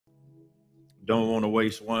Don't want to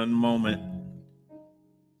waste one moment.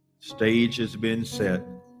 Stage has been set.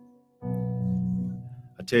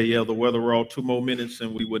 I tell you, the weather were all 2 more minutes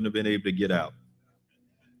and we wouldn't have been able to get out.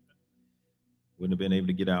 Wouldn't have been able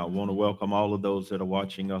to get out. I want to welcome all of those that are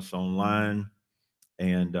watching us online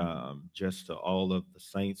and just to all of the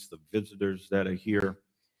saints, the visitors that are here.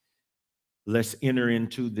 Let's enter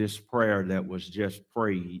into this prayer that was just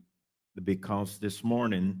prayed, because this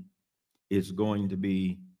morning is going to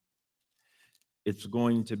be,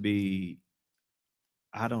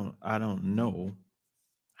 I don't know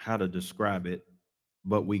how to describe it,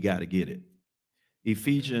 but we got to get it.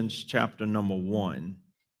 Ephesians chapter number 1.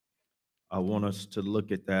 I want us to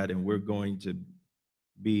look at that, and we're going to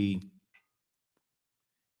be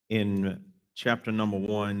in chapter number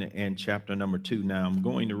 1 and chapter number 2. Now, I'm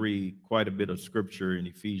going to read quite a bit of scripture in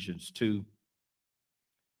Ephesians 2,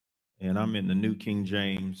 and I'm in the New King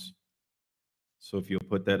James. So if you'll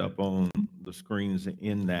put that up on the screens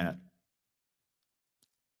in that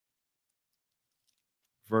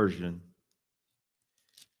version.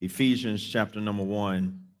 Ephesians chapter number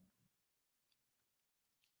 1,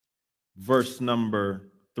 verse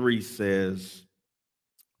number 3 says,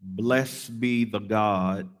 "Blessed be the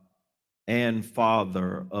God and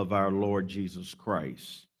Father of our Lord Jesus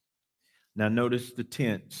Christ." Now notice the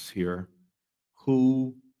tense here.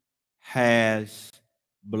 Who has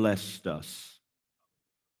blessed us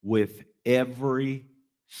with every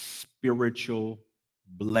spiritual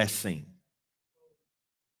blessing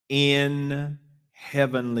in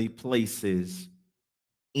heavenly places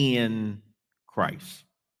in Christ,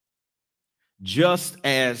 just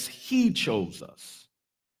as he chose us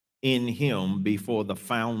in him before the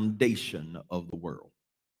foundation of the world.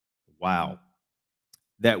 Wow.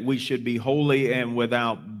 That we should be holy and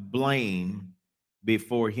without blame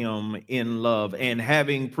before him in love, and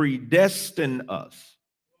having predestined us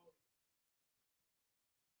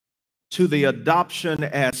to the adoption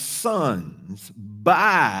as sons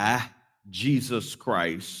by Jesus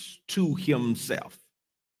Christ to himself.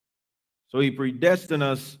 So he predestined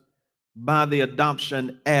us by the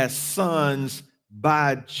adoption as sons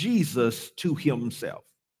by Jesus to himself,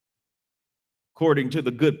 according to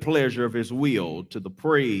the good pleasure of his will, to the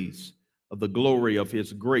praise of the glory of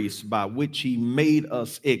his grace, by which he made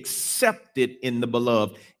us accepted in the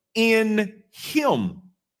beloved. In him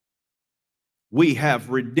we have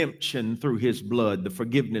redemption through his blood, the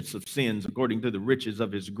forgiveness of sins, according to the riches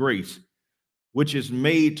of his grace, which is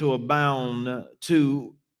made to abound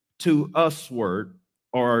to usward,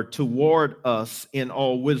 or toward us, in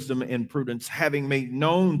all wisdom and prudence, having made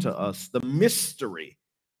known to us the mystery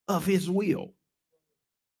of his will,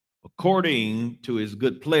 according to his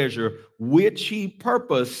good pleasure, which he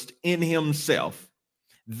purposed in himself,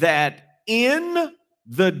 that in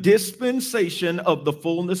the dispensation of the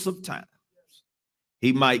fullness of time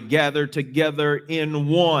he might gather together in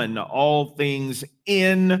one all things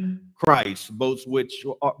in Christ, both which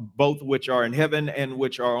are in heaven and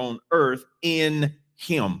which are on earth, in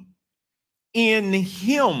him. In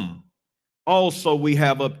him also we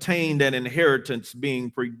have obtained an inheritance, being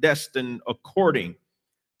predestined according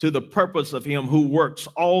to the purpose of him who works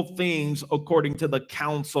all things according to the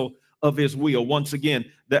counsel of his will. Once again,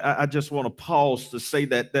 I just want to pause to say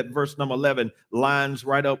that verse number 11 lines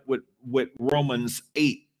right up with Romans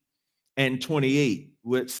 8 and 28,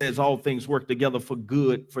 where it says all things work together for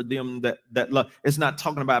good for them that love. It's not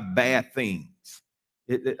talking about bad things.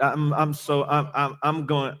 I'm so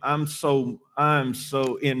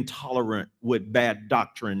intolerant with bad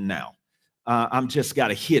doctrine now. I'm just got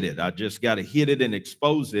to hit it. I just got to hit it and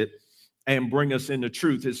expose it and bring us into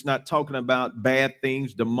truth. It's not talking about bad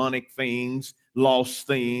things, demonic things, lost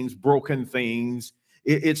things, broken things.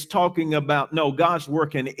 It's talking about, no, God's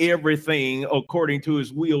working everything according to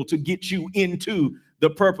his will to get you into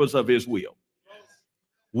the purpose of his will,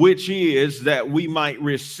 which is that we might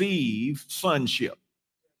receive sonship.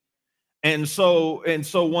 And so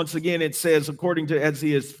once again, it says, according to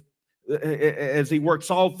as he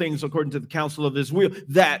works all things according to the counsel of his will,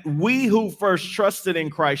 that we who first trusted in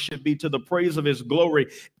Christ should be to the praise of his glory.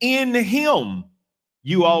 In him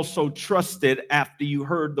you also trusted after you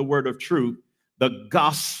heard the word of truth, the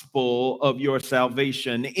gospel of your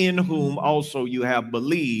salvation, in whom also you have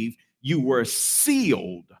believed. You were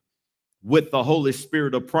sealed with the Holy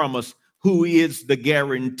Spirit of promise, who is the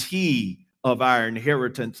guarantee of our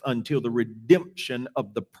inheritance until the redemption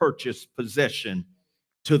of the purchased possession,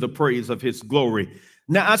 to the praise of his glory.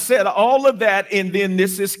 Now, I said all of that, and then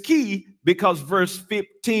this is key, because verse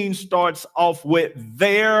 15 starts off with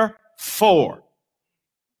therefore.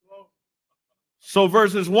 So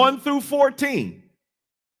verses 1 through 14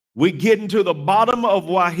 We get into the bottom of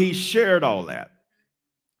why he shared all that.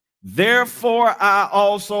 Therefore, I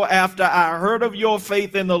also, after I heard of your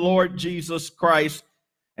faith in the Lord Jesus Christ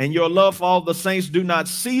and your love for all the saints, do not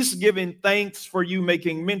cease giving thanks for you,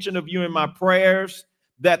 making mention of you in my prayers,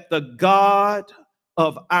 that the God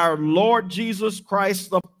of our Lord Jesus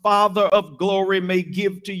Christ, the Father of glory, may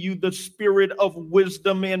give to you the spirit of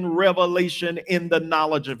wisdom and revelation in the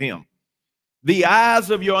knowledge of him. The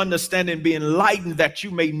eyes of your understanding be enlightened, that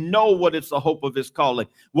you may know what is the hope of his calling,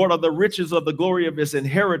 what are the riches of the glory of his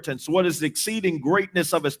inheritance, what is the exceeding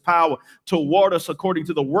greatness of his power toward us according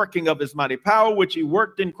to the working of his mighty power, which he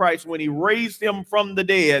worked in Christ when he raised him from the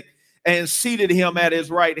dead and seated him at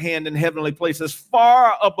his right hand in heavenly places,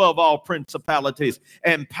 far above all principalities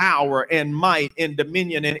and power and might and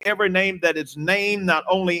dominion and every name that is named, not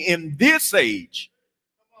only in this age,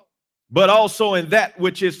 but also in that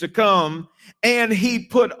which is to come. And he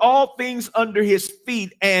put all things under his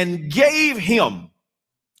feet and gave him.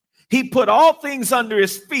 He put all things under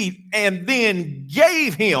his feet and then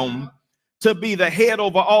gave him to be the head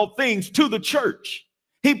over all things to the church.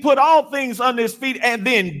 He put all things under his feet and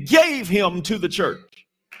then gave him to the church,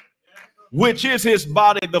 which is his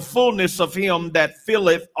body, the fullness of him that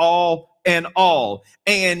filleth all in all.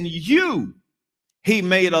 And you he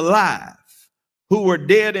made alive, who were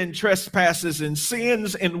dead in trespasses and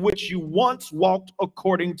sins, in which you once walked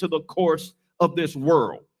according to the course of this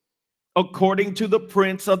world, according to the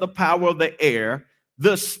prince of the power of the air,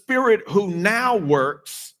 the spirit who now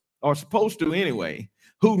works, or supposed to anyway,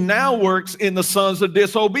 who now works in the sons of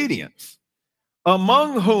disobedience,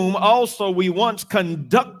 among whom also we once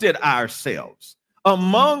conducted ourselves,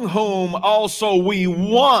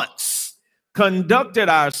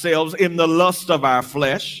 in the lust of our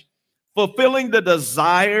flesh, fulfilling the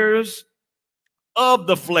desires of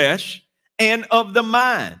the flesh and of the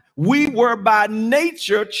mind. We were by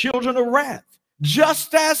nature children of wrath,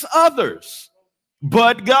 just as others.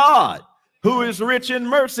 But God, who is rich in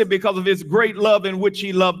mercy because of his great love in which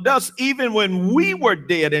he loved us, even when we were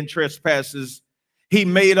dead in trespasses, he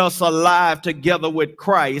made us alive together with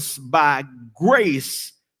Christ. By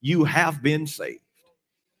grace you have been saved,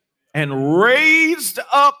 and raised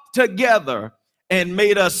up together, and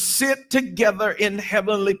made us sit together in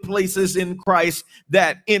heavenly places in Christ,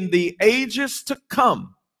 that in the ages to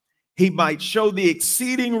come he might show the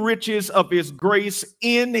exceeding riches of his grace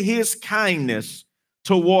in his kindness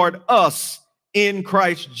toward us in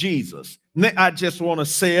Christ Jesus. I just want to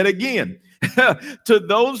say it again. To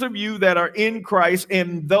those of you that are in Christ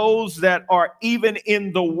and those that are even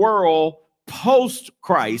in the world post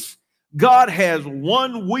Christ, God has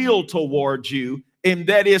one will towards you, and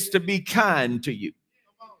that is to be kind to you.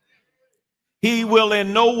 He will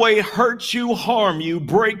in no way hurt you, harm you,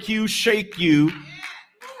 break you, shake you.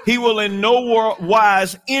 He will in no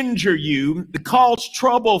wise injure you, cause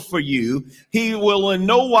trouble for you. He will in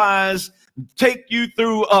no wise take you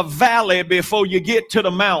through a valley before you get to the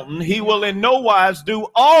mountain. He will in no wise do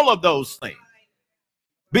all of those things,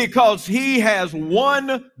 because he has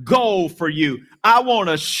one goal for you. I want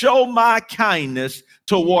to show my kindness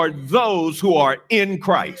toward those who are in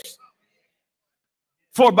Christ.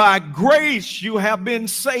 For by grace you have been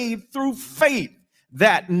saved through faith,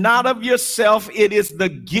 that not of yourself, it is the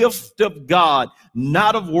gift of God,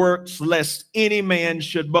 not of works, lest any man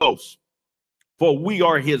should boast. For we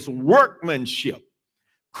are his workmanship,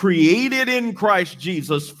 created in Christ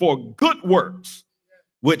Jesus for good works,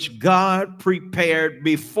 which God prepared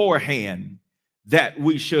beforehand that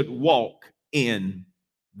we should walk in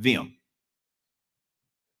them.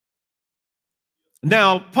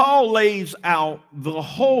 Now, Paul lays out the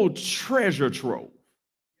whole treasure trove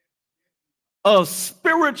of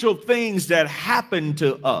spiritual things that happen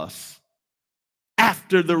to us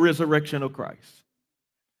after the resurrection of Christ.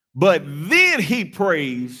 But then he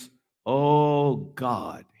prays, oh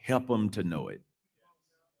God, help them to know it.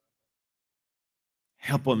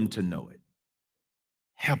 Help them to know it.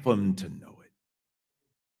 Help them to know it.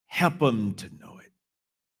 Help them to know it.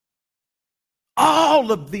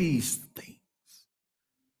 All of these things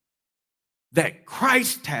that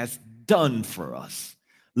Christ has done for us,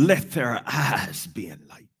 let their eyes be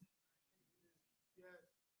enlightened.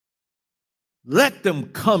 Let them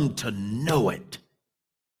come to know it.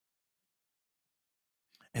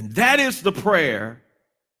 And that is the prayer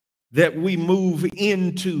that we move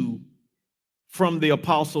into from the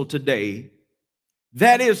apostle today.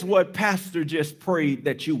 That is what Pastor just prayed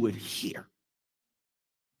that you would hear.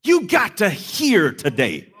 You got to hear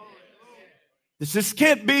today. This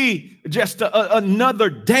can't be just another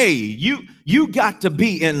day. You got to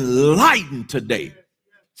be enlightened today.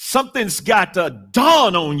 Something's got to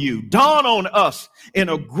dawn on you, dawn on us in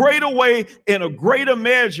a greater way, in a greater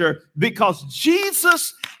measure, because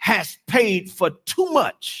Jesus has paid for too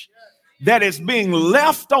much that is being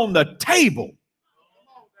left on the table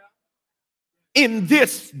in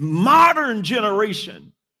this modern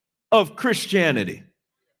generation of Christianity.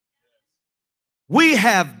 We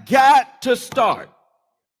have got to start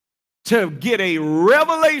to get a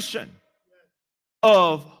revelation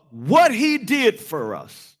of what he did for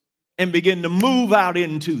us and begin to move out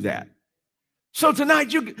into that. So tonight,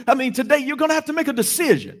 today you're going to have to make a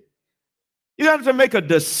decision. You have to make a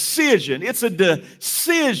decision. It's a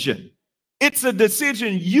decision. It's a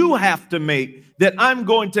decision you have to make, that I'm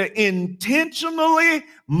going to intentionally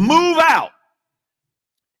move out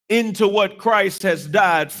into what Christ has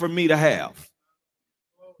died for me to have.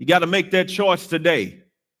 You got to make that choice today.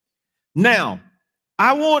 Now,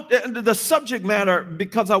 I want the subject matter,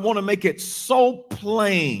 because I want to make it so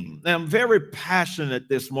plain. I'm very passionate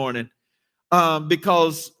this morning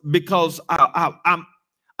because I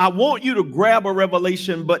want you to grab a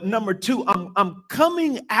revelation. But number two, I'm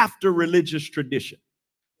coming after religious tradition.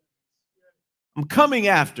 I'm coming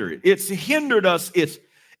after it. It's hindered us.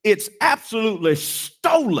 It's absolutely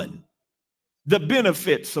stolen the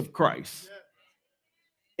benefits of Christ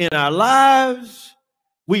in our lives.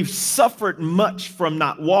 We've suffered much from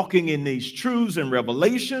not walking in these truths and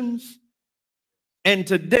revelations. And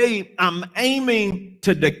today I'm aiming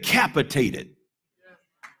to decapitate it,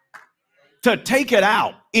 to take it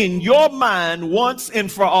out in your mind once and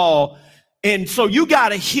for all. And so you got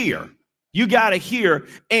to hear. You got to hear.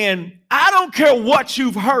 And I don't care what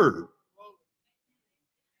you've heard.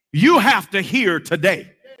 You have to hear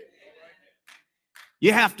today.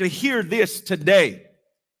 You have to hear this today.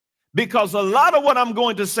 Because a lot of what I'm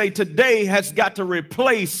going to say today has got to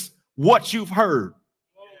replace what you've heard.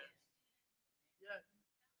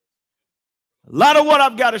 A lot of what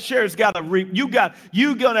I've got to share has got to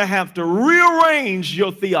you're going to have to rearrange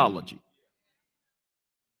your theology.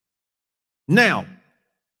 Now,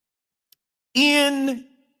 in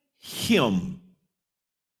him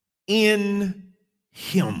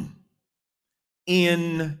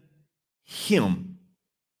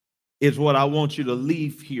is what I want you to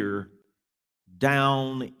leave here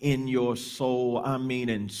down in your soul. I mean,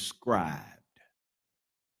 inscribed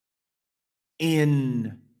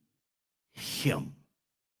in him.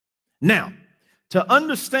 Now, to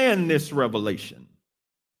understand this revelation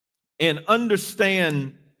and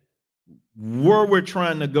understand where we're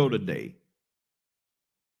trying to go today,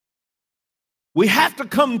 we have to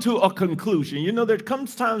come to a conclusion. You know, there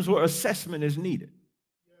comes times where assessment is needed.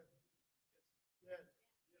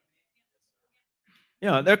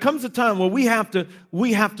 Yeah, there comes a time where we have to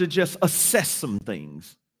just assess some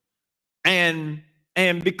things. And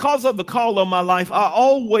because of the call of my life, I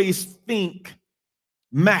always think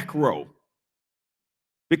macro,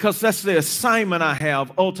 because that's the assignment I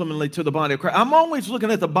have ultimately to the body of Christ. I'm always looking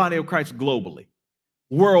at the body of Christ globally,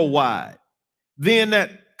 worldwide. Then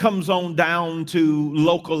that comes on down to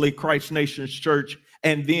locally Christ Nations Church,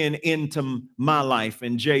 and then into my life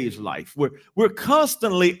and Jay's life. We're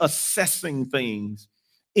constantly assessing things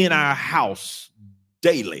in our house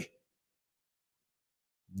daily,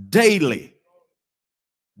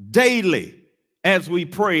 as we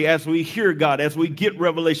pray, as we hear God, as we get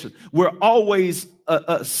revelation. We're always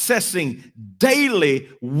assessing daily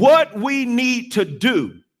what we need to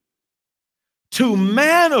do to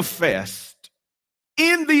manifest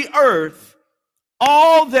in the earth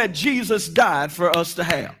all that Jesus died for us to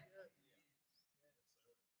have.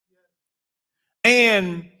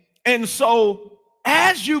 And so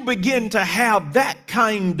as you begin to have that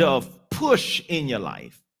kind of push in your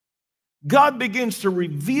life, God begins to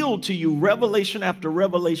reveal to you revelation after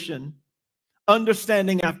revelation,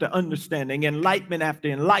 understanding after understanding, enlightenment after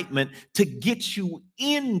enlightenment, to get you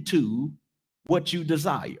into what you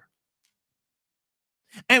desire.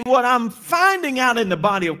 And what I'm finding out in the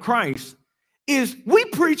body of Christ is we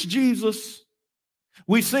preach Jesus,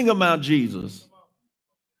 we sing about Jesus,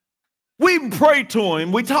 we pray to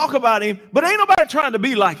him, we talk about him, but ain't nobody trying to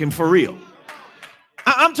be like him for real.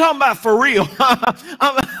 I'm talking about for real. I'm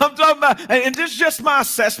talking about, and this is just my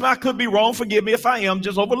assessment. I could be wrong. Forgive me if I am.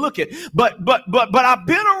 Just overlook it. But I've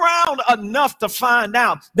been around enough to find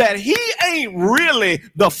out that he ain't really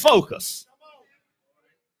the focus.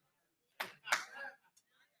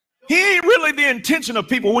 He ain't really the intention of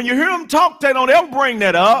people. When you hear them talk, they don't ever bring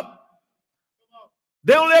that up.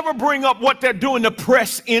 They don't ever bring up what they're doing to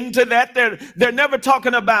press into that. They're never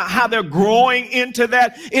talking about how they're growing into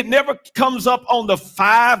that. It never comes up on the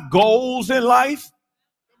 5 goals in life.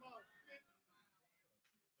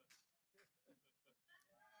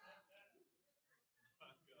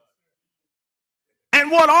 And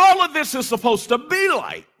what all of this is supposed to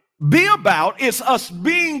be about is us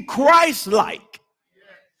being Christ-like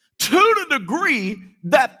to the degree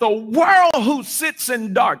that the world who sits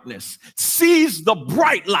in darkness sees the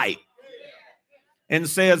bright light and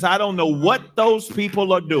says, I don't know what those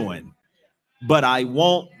people are doing, but I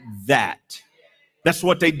want that. That's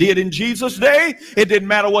what they did in Jesus' day. It didn't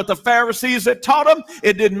matter what the Pharisees had taught them.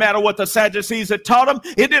 It didn't matter what the Sadducees had taught them.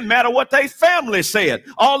 It didn't matter what their family said.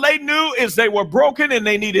 All they knew is they were broken and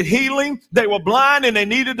they needed healing. They were blind and they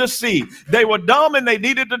needed to see. They were dumb and they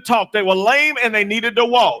needed to talk. They were lame and they needed to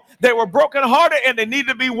walk. They were brokenhearted and they needed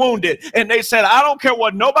to be wounded. And they said, I don't care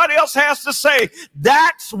what nobody else has to say.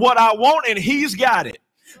 That's what I want, and he's got it.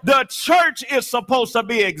 The church is supposed to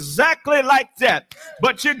be exactly like that.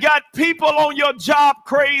 But you got people on your job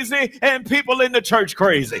crazy and people in the church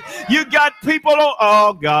crazy. You got people on,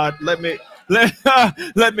 oh God, let me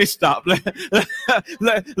stop. Let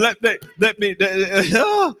me,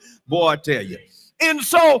 boy, I tell you. And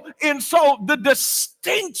so the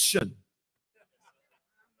distinction,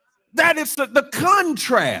 that is the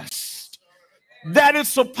contrast that is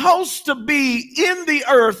supposed to be in the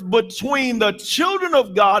earth between the children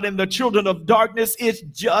of God and the children of darkness is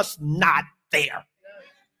just not there.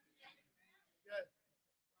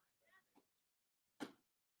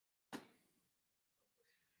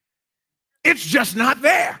 It's just not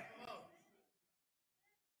there.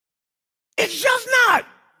 It's just not.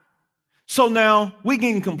 So now we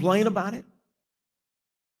can complain about it.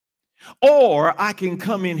 Or I can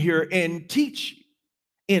come in here and teach you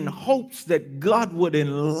in hopes that God would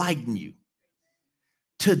enlighten you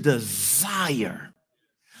to desire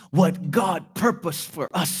what God purposed for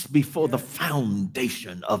us before the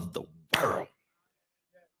foundation of the world,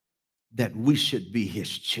 that we should be his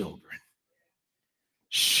children,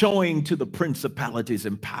 showing to the principalities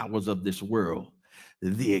and powers of this world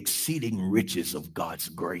the exceeding riches of God's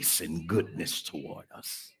grace and goodness toward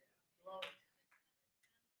us.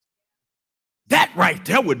 That right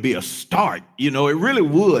there would be a start. You know, it really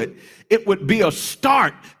would. It would be a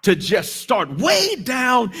start to just start way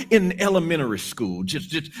down in elementary school,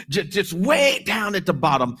 just way down at the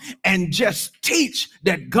bottom, and just teach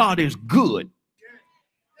that God is good.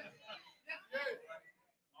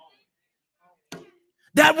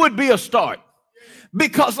 That would be a start,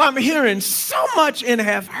 because I'm hearing so much and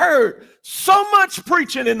have heard so much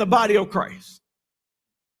preaching in the body of Christ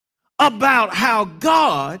about how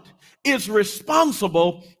God is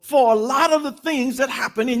responsible for a lot of the things that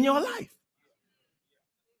happen in your life.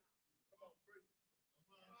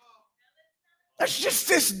 That's just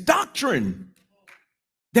this doctrine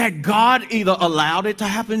that God either allowed it to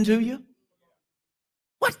happen to you.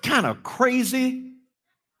 What kind of crazy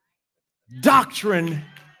doctrine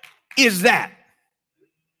is that?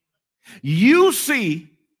 You see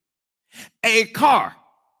a car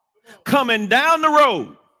coming down the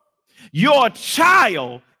road, your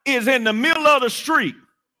child is in the middle of the street,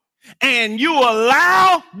 and you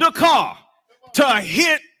allow the car to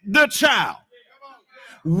hit the child.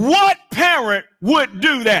 What parent would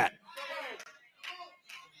do that?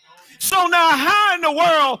 So now how in the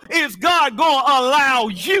world is God going to allow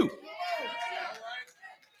you?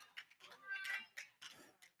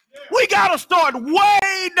 We got to start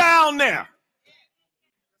way down there.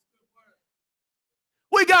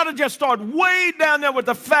 We got to just start way down there with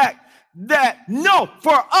the fact that no,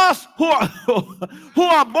 for us who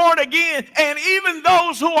are born again, and even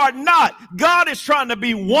those who are not, God is trying to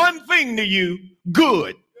be one thing to you: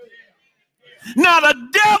 good. Now the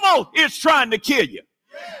devil is trying to kill you.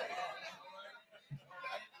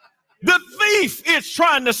 The thief is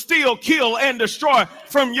trying to steal, kill, and destroy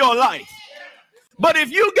from your life. But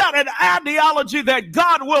if you got an ideology that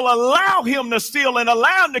God will allow him to steal and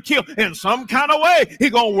allow him to kill in some kind of way, he's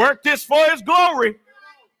going to work this for his glory.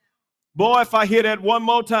 Boy, if I hear that one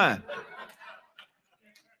more time.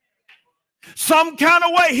 Some kind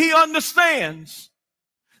of way he understands.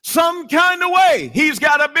 Some kind of way he's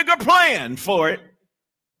got a bigger plan for it.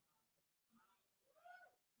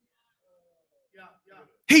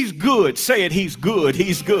 He's good. Say it. He's good.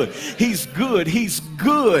 He's good. He's good. He's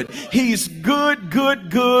good. He's good, good,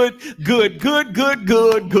 good, good, good, good,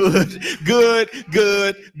 good, good, good,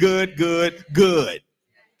 good, good, good, good.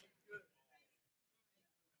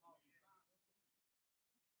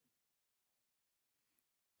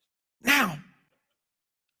 Now,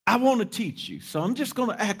 I want to teach you. So I'm just going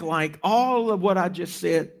to act like all of what I just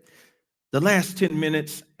said, the last 10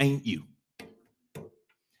 minutes ain't you.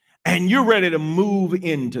 And you're ready to move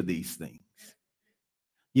into these things.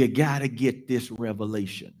 You got to get this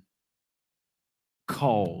revelation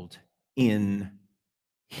called in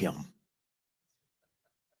him.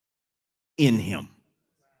 In him.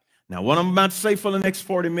 Now, what I'm about to say for the next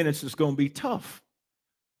 40 minutes is going to be tough.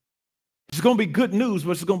 It's going to be good news,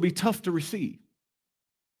 but it's going to be tough to receive.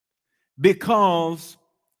 Because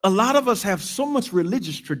a lot of us have so much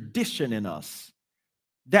religious tradition in us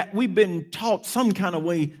that we've been taught some kind of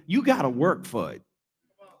way, you got to work for it.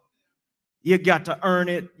 You got to earn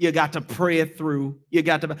it. You got to pray it through. You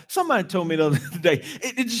got to. Somebody told me the other day,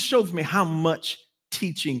 it just shows me how much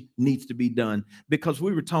teaching needs to be done, because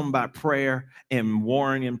we were talking about prayer and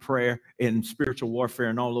warring in prayer and spiritual warfare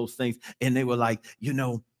and all those things. And they were like,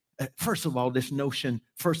 first of all, this notion,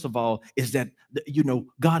 first of all, is that,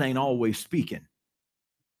 God ain't always speaking.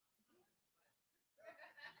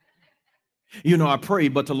 I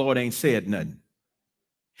prayed, but the Lord ain't said nothing.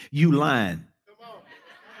 You lying.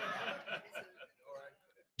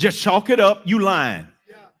 Just chalk it up. You lying.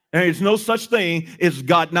 There's no such thing as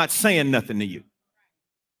God not saying nothing to you.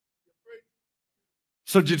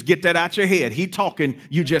 So just get that out your head. He talking,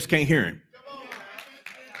 you just can't hear him.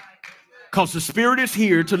 Because the Spirit is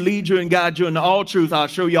here to lead you and guide you into all truth. I'll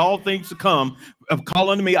show you all things to come. Call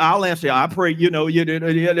unto me, I'll answer you. I pray,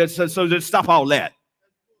 so just stop all that.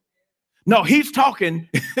 No, he's talking.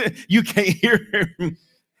 You can't hear him.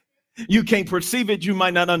 You can't perceive it. You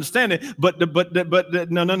might not understand it. But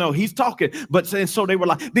no. He's talking. And so they were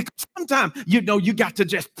like, because sometimes, you got to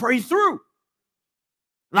just pray through.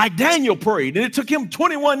 Like Daniel prayed, and it took him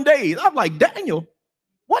 21 days. I'm like, Daniel,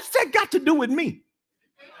 what's that got to do with me?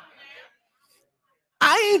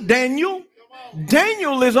 I ain't Daniel.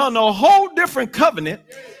 Daniel is on a whole different covenant.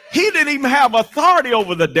 He didn't even have authority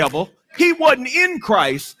over the devil. He wasn't in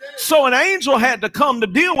Christ. So an angel had to come to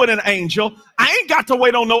deal with an angel. I ain't got to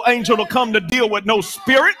wait on no angel to come to deal with no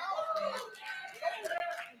spirit.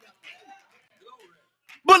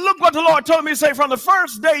 But look what the Lord told me to say. From the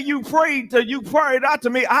first day you prayed out to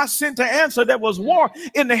me, I sent an answer that was war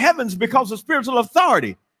in the heavens because of spiritual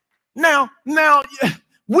authority. Now,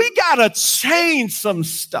 we got to change some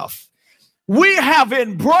stuff. We have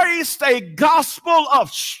embraced a gospel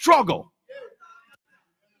of struggle.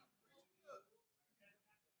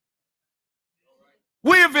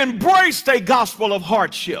 We have embraced a gospel of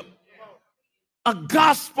hardship. A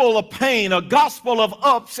gospel of pain, a gospel of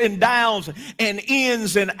ups and downs and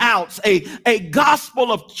ins and outs, a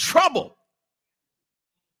gospel of trouble.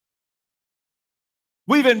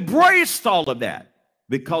 We've embraced all of that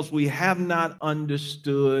because we have not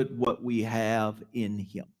understood what we have in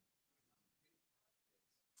him.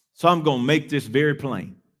 So I'm going to make this very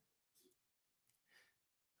plain.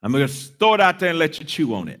 I'm going to throw it out there and let you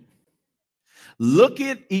chew on it. Look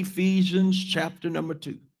at Ephesians chapter number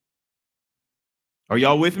 2. Are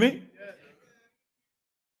y'all with me?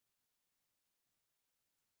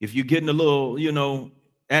 If you're getting a little,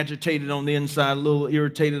 agitated on the inside, a little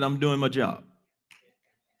irritated, I'm doing my job.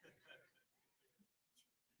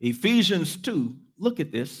 Ephesians 2, look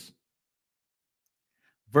at this.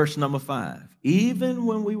 Verse number 5. Even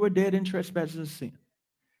when we were dead in trespasses and sin,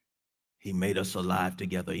 he made us alive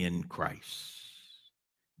together in Christ.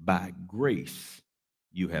 By grace,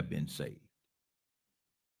 you have been saved.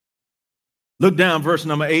 Look down, verse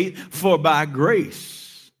number 8. For by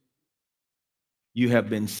grace you have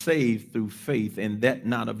been saved through faith, and that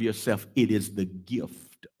not of yourself. It is the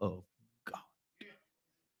gift of God.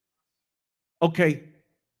 Okay,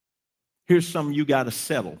 here's something you got to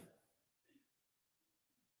settle.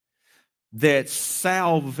 That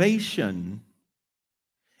salvation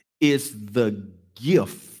is the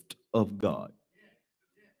gift of God.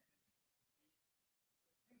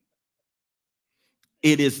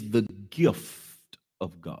 It is the gift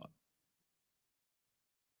of God.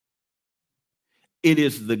 It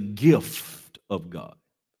is the gift of God.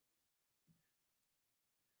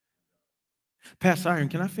 Pastor Iron,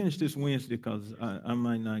 can I finish this Wednesday? Because I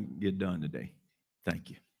might not get done today. Thank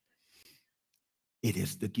you. It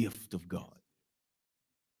is the gift of God.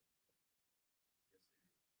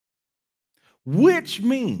 Which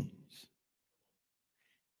means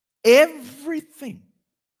everything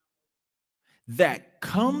that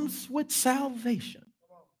comes with salvation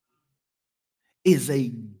is a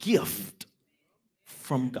gift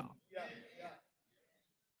from God.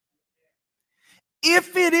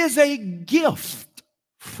 If it is a gift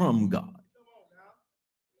from God,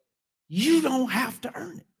 you don't have to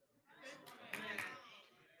earn it.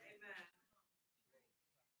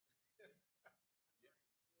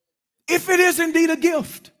 If it is indeed a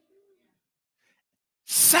gift,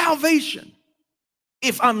 salvation,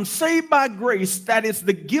 if I'm saved by grace, that is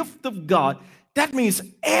the gift of God. That means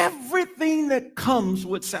everything that comes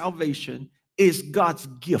with salvation is God's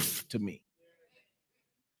gift to me.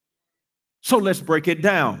 So let's break it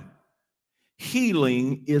down.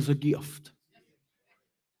 Healing is a gift.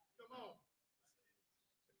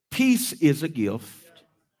 Peace is a gift.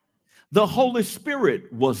 The Holy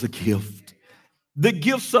Spirit was a gift. The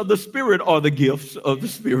gifts of the Spirit are the gifts of the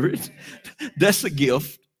Spirit. That's a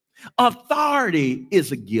gift. Authority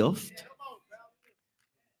is a gift.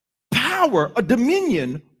 Power, a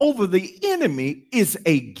dominion over the enemy is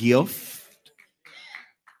a gift.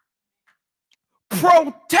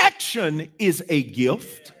 Protection is a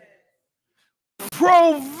gift.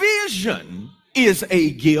 Provision is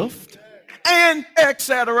a gift. And et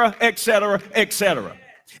cetera, et cetera, et cetera.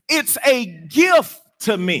 It's a gift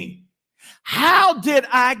to me. How did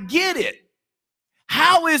I get it?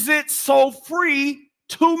 How is it so free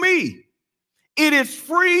to me? It is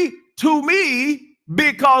free to me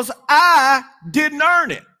because I didn't earn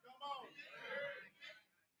it.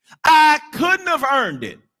 I couldn't have earned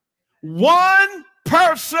it. One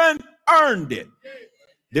person earned it.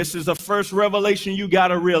 This is the first revelation you got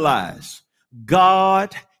to realize.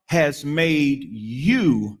 God has made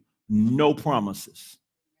you no promises.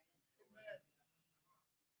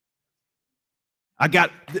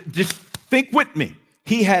 Just think with me.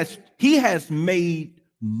 He has made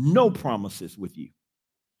no promises with you.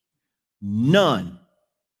 None.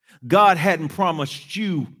 God hadn't promised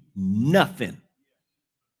you nothing.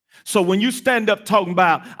 So when you stand up talking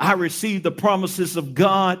about, I received the promises of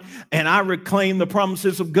God and I reclaim the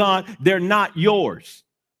promises of God, they're not yours.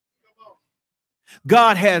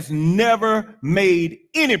 God has never made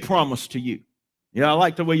any promise to you. Yeah, I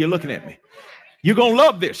like the way you're looking at me. You're going to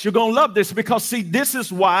love this. You're going to love this because, see, this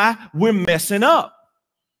is why we're messing up.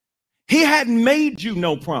 He hadn't made you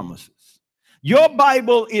no promises. Your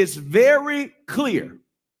Bible is very clear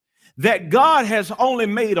that God has only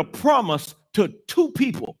made a promise to two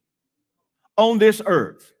people on this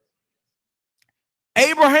earth.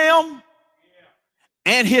 Abraham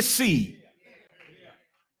and his seed.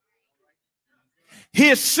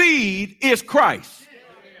 His seed is Christ.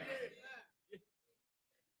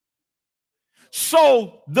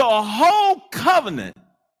 So the whole covenant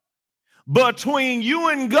between you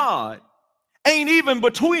and God ain't even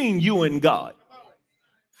between you and God.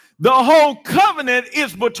 The whole covenant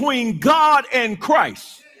is between God and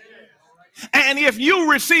Christ. And if you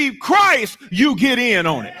receive Christ, you get in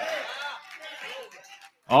on it.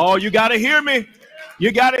 Oh, you got to hear me.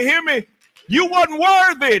 You got to hear me. You wasn't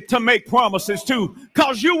worthy to make promises to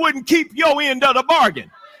because you wouldn't keep your end of the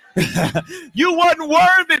bargain. You wasn't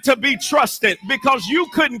worthy to be trusted because you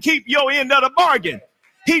couldn't keep your end of the bargain.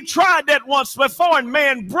 He tried that once before and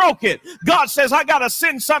man broke it. God says, I got to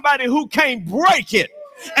send somebody who can't break it.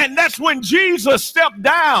 And that's when Jesus stepped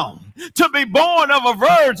down to be born of a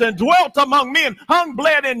virgin and dwelt among men, hung,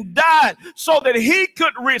 bled, and died so that he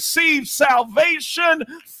could receive salvation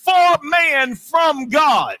for man from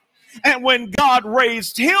God. And when God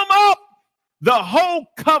raised him up, the whole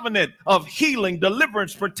covenant of healing,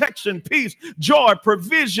 deliverance, protection, peace, joy,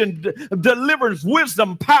 provision, deliverance,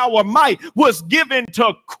 wisdom, power, might was given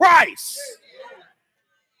to Christ.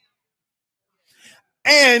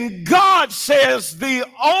 And God says the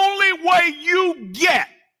only way you get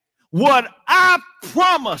what I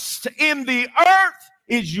promised in the earth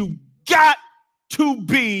is you got to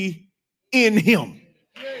be in him.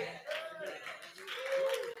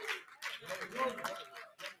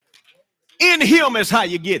 In him is how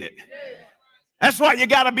you get it. That's why you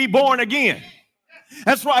got to be born again.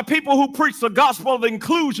 That's why people who preach the gospel of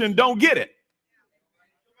inclusion don't get it.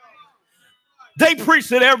 They preach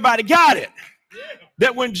that everybody got it.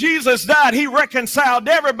 That when Jesus died, he reconciled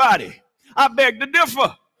everybody. I beg to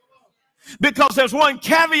differ. Because there's one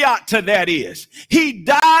caveat to that is he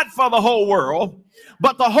died for the whole world,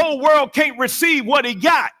 but the whole world can't receive what he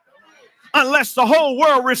got unless the whole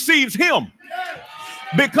world receives him.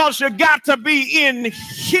 Because you got to be in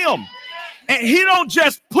him. And he don't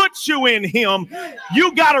just put you in him.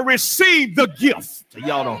 You got to receive the gift.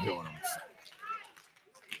 Y'all don't hear what I'm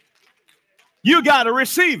saying. You got to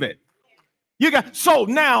receive it. So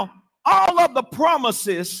now all of the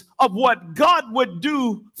promises of what God would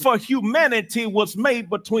do for humanity was made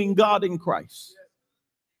between God and Christ.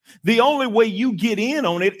 The only way you get in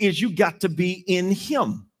on it is you got to be in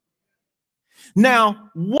him.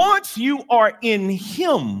 Now, once you are in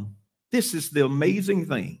him, this is the amazing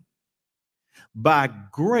thing. By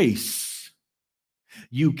grace,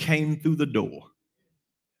 you came through the door.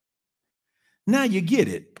 Now you get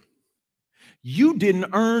it. You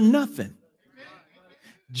didn't earn nothing.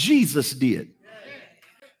 Jesus did.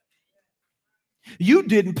 You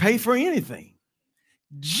didn't pay for anything.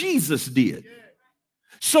 Jesus did.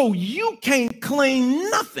 So you can't claim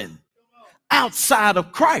nothing outside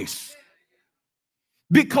of Christ.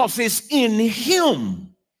 Because it's in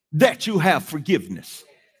him that you have forgiveness.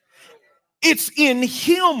 It's in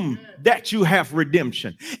him that you have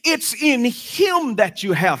redemption. It's in him that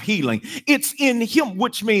you have healing. It's in him,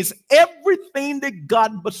 which means everything that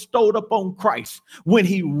God bestowed upon Christ when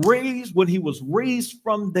he was raised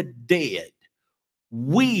from the dead,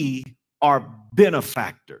 we are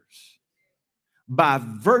benefactors by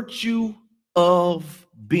virtue of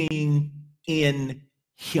being in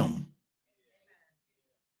him.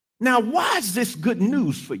 Now, why is this good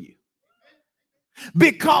news for you?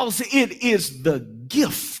 Because it is the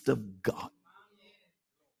gift of God.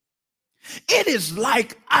 It is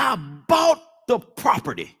like I bought the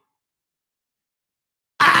property.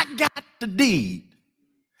 I got the deed.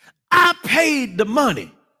 I paid the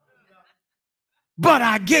money. But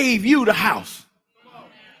I gave you the house.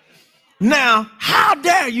 Now, how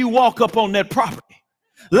dare you walk up on that property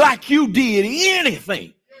like you did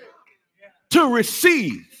anything to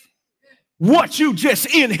receive what you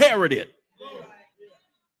just inherited?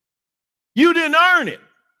 You didn't earn it.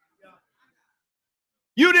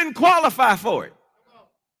 You didn't qualify for it.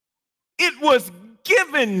 It was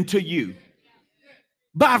given to you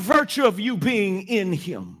by virtue of you being in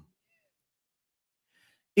him.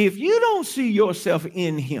 If you don't see yourself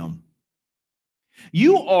in him,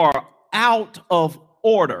 you are out of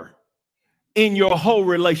order in your whole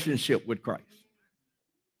relationship with Christ.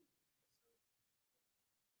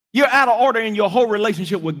 You're out of order in your whole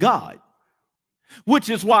relationship with God, which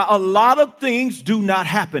is why a lot of things do not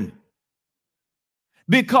happen.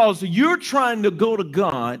 Because you're trying to go to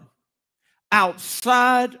God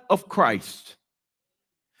outside of Christ.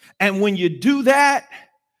 And when you do that,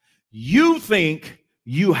 you think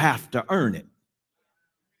you have to earn it.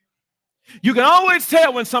 You can always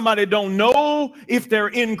tell when somebody don't know if they're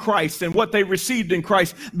in Christ and what they received in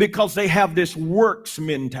Christ because they have this works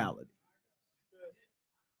mentality.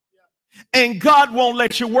 And God won't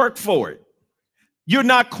let you work for it. You're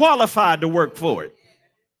not qualified to work for it.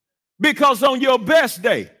 Because on your best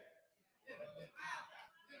day,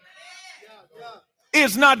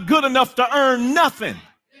 it's not good enough to earn nothing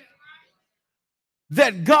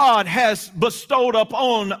that God has bestowed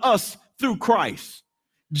upon us through Christ.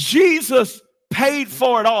 Jesus paid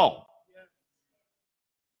for it all.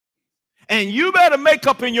 And you better make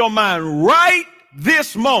up in your mind right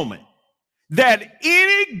this moment that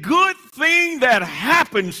any good thing that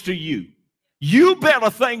happens to you, you better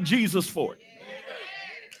thank Jesus for it.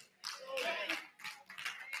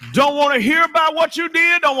 Don't want to hear about what you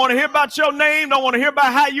did. Don't want to hear about your name. Don't want to hear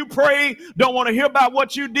about how you prayed. Don't want to hear about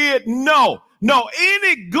what you did. No,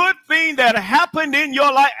 any good thing that happened in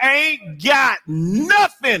your life ain't got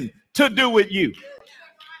nothing to do with you.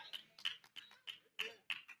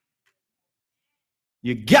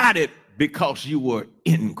 You got it because you were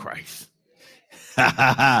in Christ.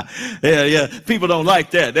 Yeah. People don't like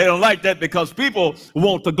that. They don't like that because people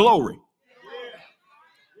want the glory.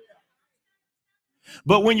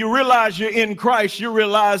 But when you realize you're in Christ, you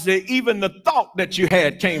realize that even the thought that you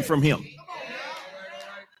had came from him.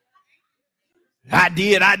 I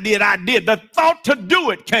did. The thought to do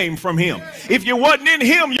it came from him. If you wasn't in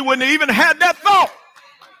him, you wouldn't have even had that thought.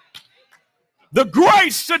 The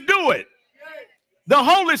grace to do it. The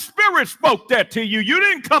Holy Spirit spoke that to you. You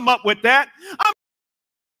didn't come up with that. I'm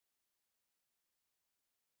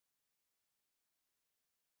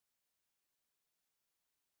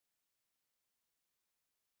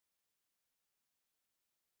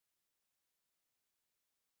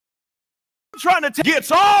trying to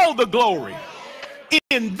gets all the glory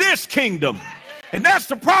in this kingdom. And that's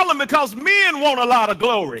the problem, because men want a lot of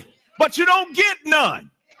glory, but you don't get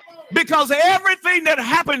none. Because everything that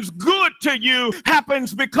happens good to you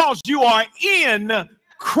happens because you are in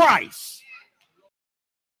Christ.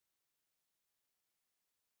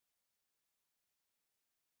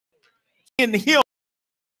 In him.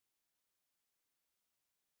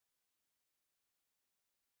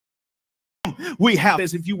 We have,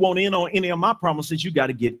 as if you want in on any of my promises, you got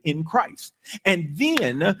to get in Christ. And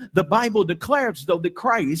then the Bible declares, though, that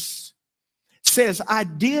Christ says, I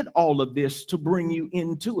did all of this to bring you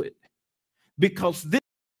into it. Because this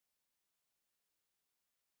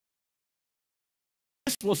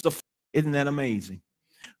was the, isn't that amazing?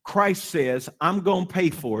 Christ says, I'm going to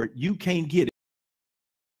pay for it. You can't get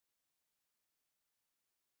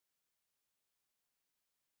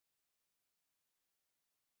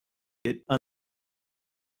it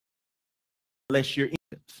unless you're in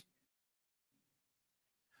it.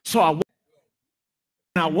 So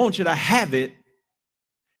I want you to have it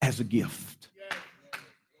as a gift.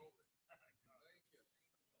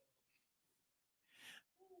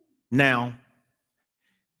 Now,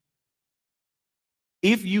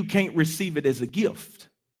 if you can't receive it as a gift,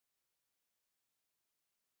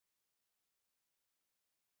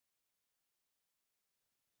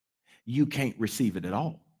 you can't receive it at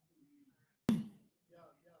all.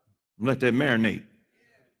 Let that marinate.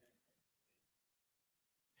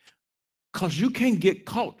 Because you can't get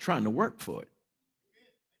caught trying to work for it.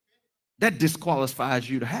 That disqualifies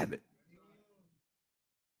you to have it.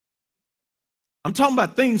 I'm talking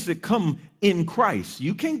about things that come in Christ.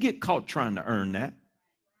 You can't get caught trying to earn that.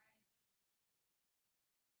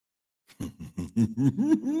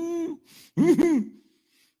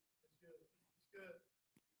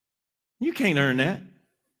 You can't earn that.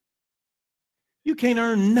 You can't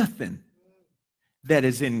earn nothing that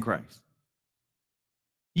is in Christ.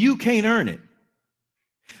 You can't earn it.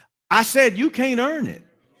 I said you can't earn it.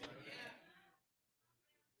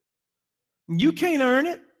 You can't earn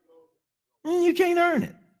it. You can't earn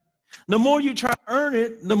it. The more you try to earn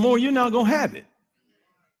it, the more you're not going to have it.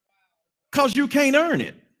 Because you can't earn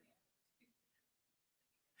it.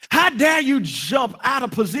 How dare you jump out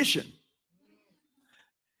of position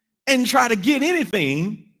and try to get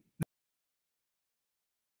anything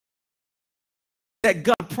that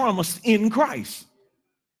God promised in Christ?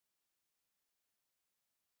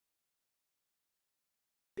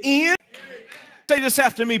 In, say this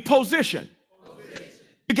after me, position.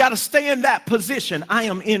 You got to stay in that position. I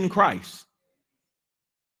am in Christ.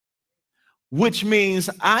 Which means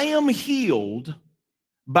I am healed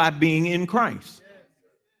by being in Christ.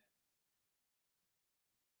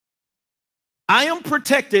 I am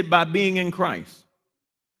protected by being in Christ.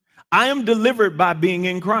 I am delivered by being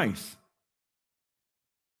in Christ.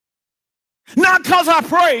 Not because I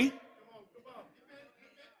pray.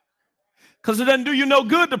 Because it doesn't do you no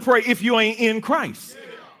good to pray if you ain't in Christ.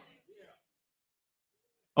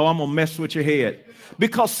 Oh, I'm going to mess with your head.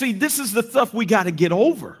 Because, see, this is the stuff we got to get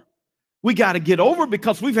over. We got to get over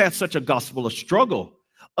because we've had such a gospel of struggle,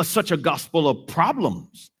 such a gospel of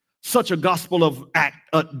problems, such a gospel of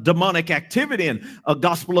demonic activity and a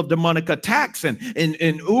gospel of demonic attacks and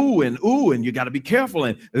ooh, and you got to be careful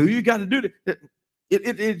and ooh, you got to do that.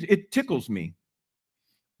 It tickles me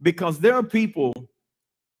because there are people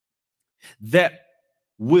that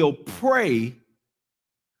will pray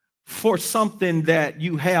for something that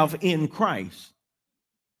you have in Christ,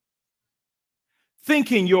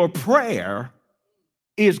 thinking your prayer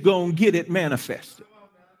is going to get it manifested.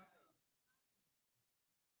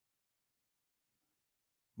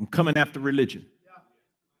 I'm coming after religion.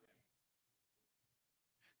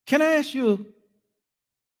 Can I ask you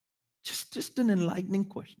just an enlightening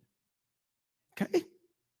question? Okay?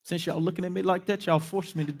 Since y'all looking at me like that, y'all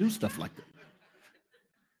forced me to do stuff like that.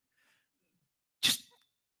 Just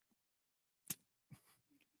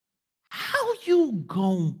how you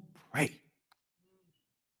gonna pray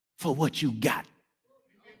for what you got?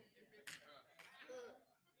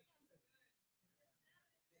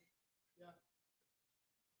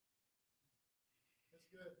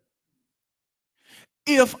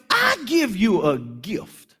 If I give you a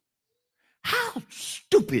gift, how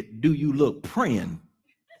stupid do you look praying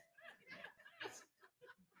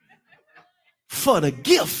for the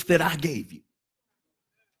gift that I gave you?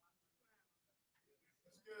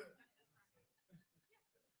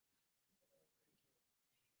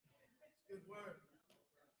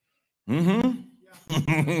 I'm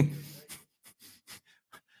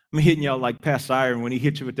hitting y'all like Pastor Iron when he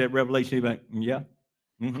hit you with that revelation. He's like, yeah.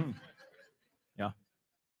 Yeah.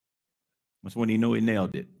 That's when he knew he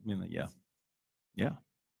nailed it. You know, yeah. Yeah.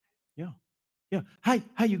 Yeah. Yeah.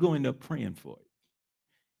 How you going to end up praying for it?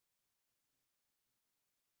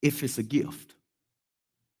 If it's a gift.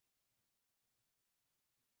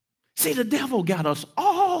 See, the devil got us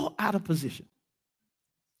all out of position.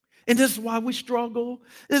 And this is why we struggle.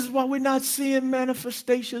 This is why we're not seeing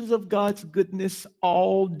manifestations of God's goodness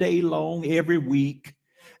all day long, every week,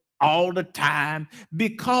 all the time,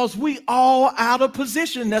 because we all out of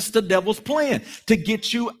position. That's the devil's plan, to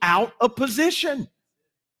get you out of position.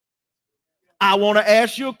 I want to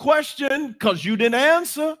ask you a question because you didn't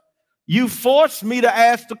answer. You forced me to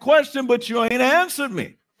ask the question, but you ain't answered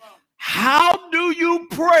me. How do you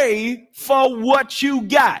pray for what you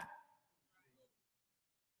got?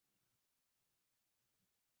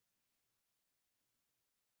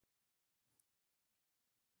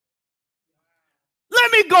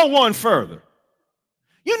 Let me go one further.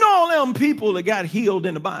 You know all them people that got healed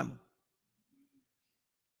in the Bible?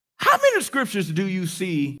 How many scriptures do you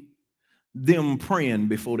see them praying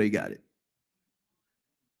before they got it?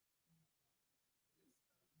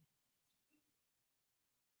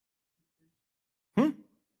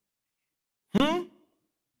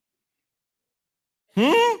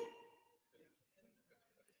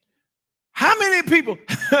 How many people?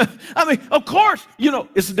 I mean, of course, you know,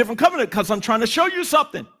 it's a different covenant because I'm trying to show you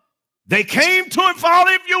something. They came to him,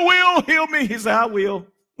 Father, if you will, heal me. He said, I will.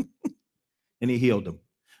 And he healed them.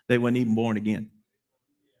 They weren't even born again.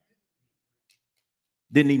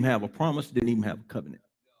 Didn't even have a promise, didn't even have a covenant.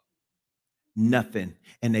 Nothing.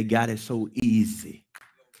 And they got it so easy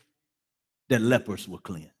that lepers were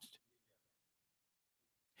cleansed.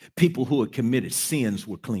 People who had committed sins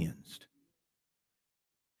were cleansed.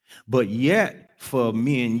 But yet, for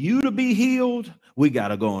me and you to be healed, we got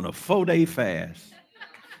to go on a 4-day fast.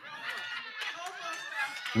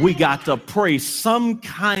 We got to pray some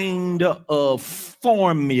kind of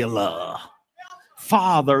formula.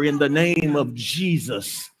 Father, in the name of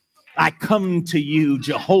Jesus, I come to you,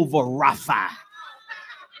 Jehovah Rapha.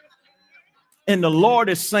 And the Lord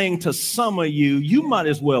is saying to some of you, you might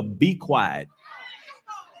as well be quiet.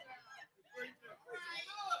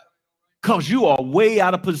 Because you are way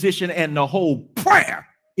out of position and the whole prayer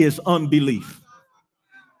is unbelief.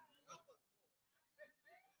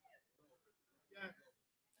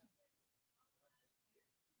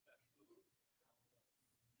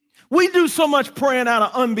 We do so much praying out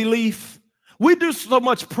of unbelief. We do so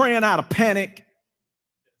much praying out of panic.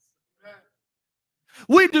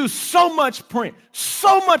 We do so much praying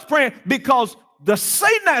because the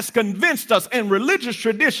Satan has convinced us in religious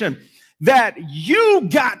tradition that you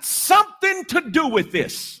got something to do with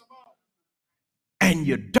this. And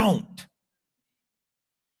you don't.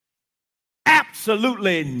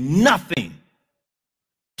 Absolutely nothing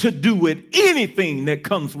to do with anything that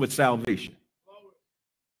comes with salvation.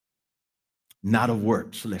 Not of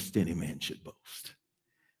works, lest any man should boast.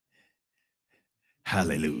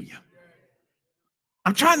 Hallelujah.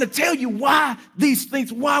 I'm trying to tell you why these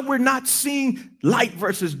things, why we're not seeing light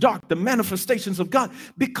versus dark, the manifestations of God,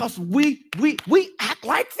 because we act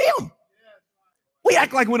like them. We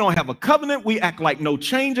act like we don't have a covenant. We act like no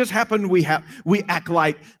changes happen. We act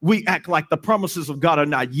like the promises of God are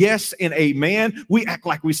not yes and amen. We act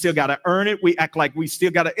like we still got to earn it. We act like we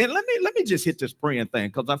still got to. And let me just hit this praying thing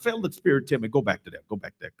because I felt the Spirit tell me go back to that. Go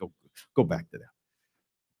back to that. Go back to that.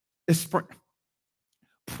 It's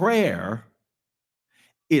prayer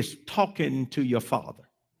is talking to your Father.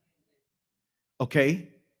 Okay,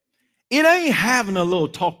 it ain't having a little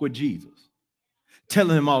talk with Jesus,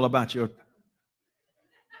 telling him all about your.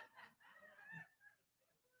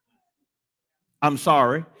 I'm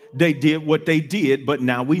sorry, they did what they did, but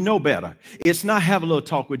now we know better. It's not have a little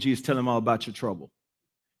talk with Jesus, tell him all about your trouble.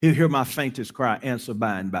 He'll hear my faintest cry, answer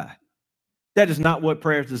by and by. That is not what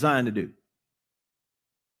prayer is designed to do.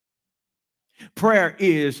 Prayer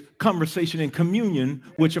is conversation and communion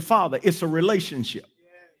with your Father. It's a relationship.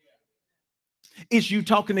 It's you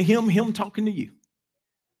talking to him, him talking to you.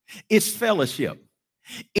 It's fellowship.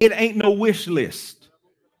 It ain't no wish list.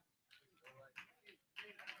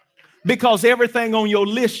 Because everything on your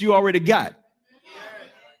list you already got.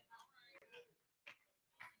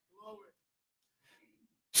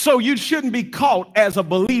 So you shouldn't be caught as a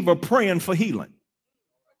believer praying for healing,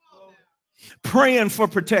 praying for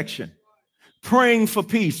protection, praying for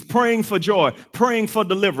peace, praying for joy, praying for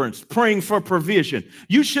deliverance, praying for provision.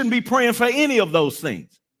 You shouldn't be praying for any of those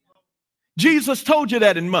things. Jesus told you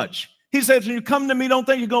that in much. He says, when you come to me, don't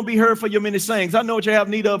think you're going to be heard for your many sayings. I know what you have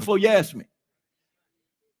need of before you ask me.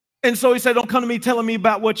 And so he said, don't come to me telling me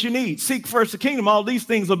about what you need. Seek first the kingdom. All these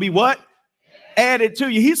things will be what? Added to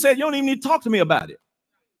you. He said, you don't even need to talk to me about it.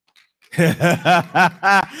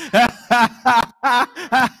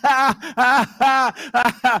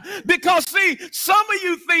 Because see, some of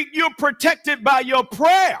you think you're protected by your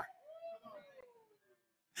prayer.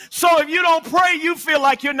 So if you don't pray, you feel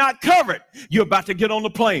like you're not covered. You're about to get on the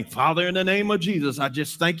plane. Father, in the name of Jesus, I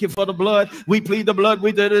just thank you for the blood. We plead the blood.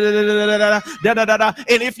 We da-da-da-da-da-da-da-da-da-da.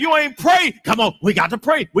 And if you ain't prayed, come on, we got to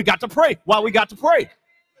pray. We got to pray. Why we got to pray?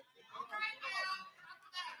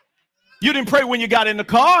 You didn't pray when you got in the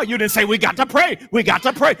car. You didn't say we got to pray. We got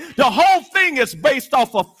to pray. The whole thing is based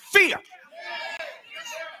off of fear.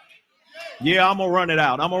 Yeah, I'm going to run it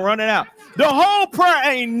out. I'm going to run it out. The whole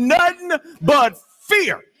prayer ain't nothing but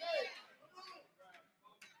fear.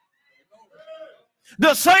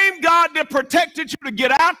 The same God that protected you to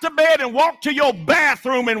get out to bed and walk to your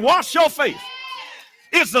bathroom and wash your face.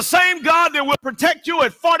 It's the same God that will protect you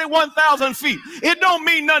at 41,000 feet. It don't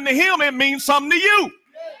mean nothing to him. It means something to you.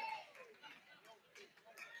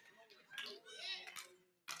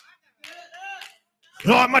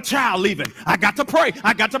 Lord, my child leaving. I got to pray.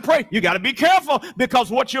 I got to pray. You got to be careful because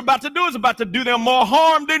what you're about to do is about to do them more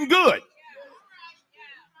harm than good.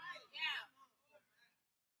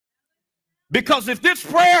 Because if this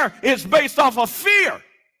prayer is based off of fear,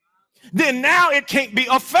 then now it can't be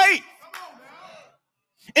of faith.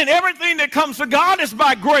 And everything that comes to God is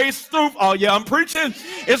by grace through, oh yeah, I'm preaching.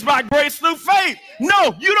 It's by grace through faith.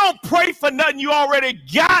 No, you don't pray for nothing you already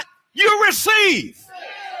got. You receive.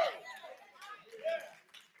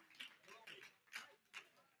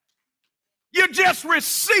 You just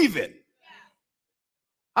receive it.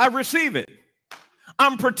 I receive it.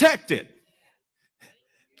 I'm protected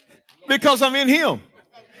because I'm in him.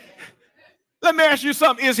 Let me ask you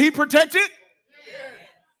something. Is he protected?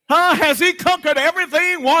 Huh? Has he conquered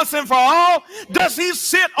everything once and for all? Does he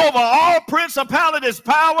sit over all principalities,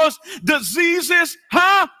 powers, diseases?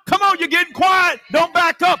 Huh? Come on, you're getting quiet. Don't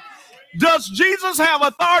back up. Does Jesus have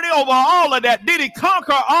authority over all of that? Did he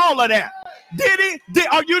conquer all of that? Did he?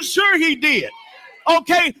 Are you sure he did?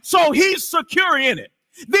 Okay, so he's secure in it.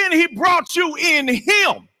 Then he brought you in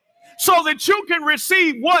him so that you can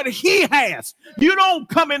receive what he has. You don't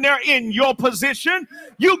come in there in your position.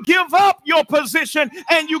 You give up your position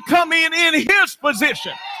and you come in his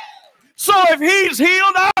position. So if he's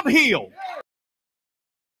healed, I'm healed.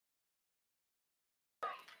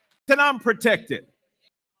 Then I'm protected.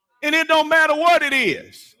 And it don't matter what it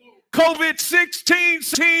is. COVID-16,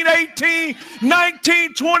 16, 18,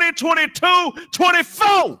 19, 20, 22,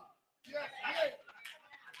 24.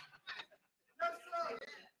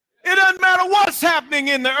 It doesn't matter what's happening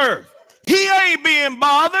in the earth. He ain't being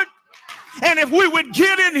bothered. And if we would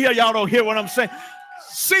get in here, y'all don't hear what I'm saying.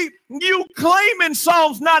 See, you claiming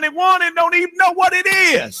Psalms 91 and don't even know what it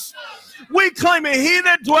is. We claiming he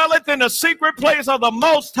that dwelleth in the secret place of the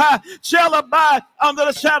Most High shall abide under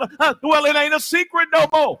the shadow. Well, it ain't a secret no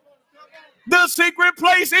more. The secret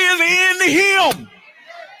place is in him.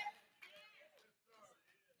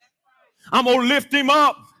 I'm going to lift him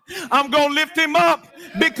up. I'm going to lift him up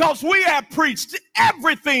because we have preached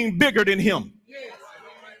everything bigger than him.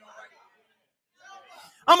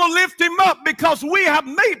 I'm going to lift him up because we have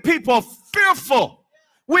made people fearful.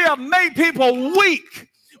 We have made people weak.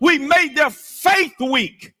 We made their faith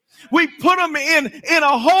weak. We put them in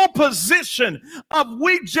a whole position of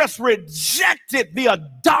we just rejected the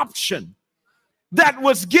adoption that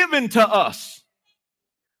was given to us.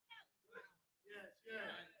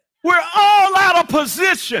 We're all out of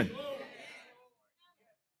position.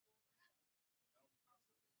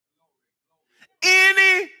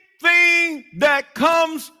 Anything that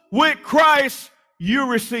comes with Christ, you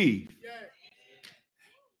receive.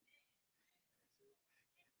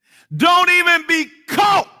 Don't even be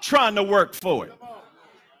caught trying to work for it.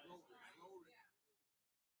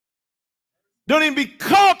 Don't even be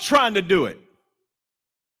caught trying to do it.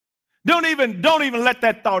 Don't even let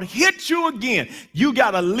that thought hit you again. You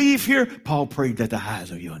got to leave here. Paul prayed that the eyes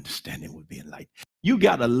of your understanding would be enlightened. You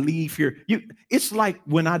got to leave here. It's like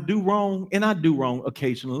when I do wrong, and I do wrong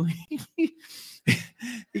occasionally.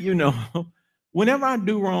 You know, whenever I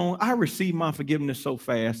do wrong, I receive my forgiveness so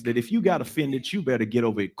fast that if you got offended, you better get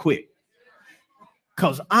over it quick.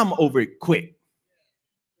 Because I'm over it quick.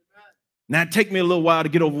 Now, it take me a little while to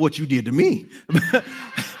get over what you did to me.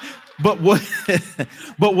 But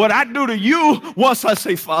what I do to you, once I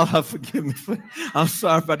say, Father, forgive me. I'm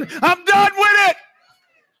sorry about that. I'm done with it.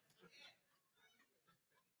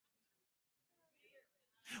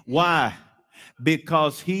 Why?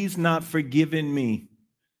 Because he's not forgiven me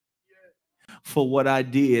for what I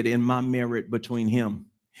did in my merit between him.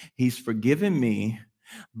 He's forgiven me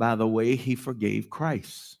by the way he forgave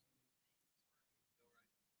Christ.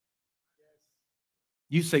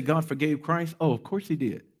 You say God forgave Christ? Oh, of course he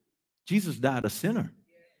did. Jesus died a sinner.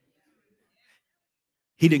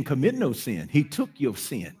 He didn't commit no sin. He took your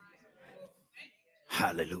sin.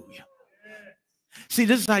 Hallelujah. See,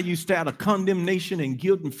 this is how you stay out of condemnation and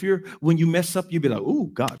guilt and fear. When you mess up, you be like, oh,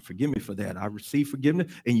 God, forgive me for that. I receive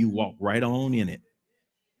forgiveness. And you walk right on in it.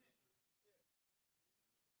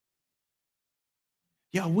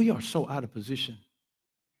 Yeah, we are so out of position.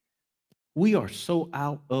 We are so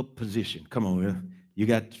out of position. Come on, Will. You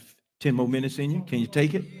got 10 more minutes in you? Can you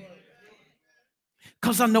take it?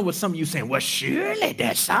 Because I know what some of you saying, well, surely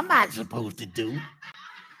that's somebody supposed to do.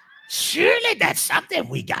 Surely that's something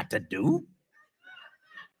we got to do.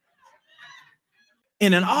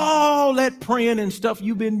 And in all that praying and stuff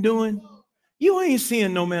you've been doing, you ain't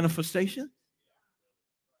seeing no manifestation.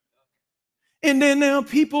 And then there are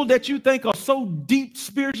people that you think are so deep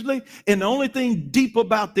spiritually, and the only thing deep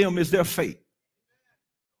about them is their faith.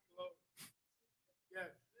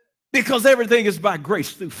 Because everything is by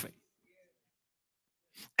grace through faith.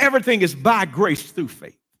 Everything is by grace through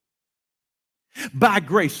faith. By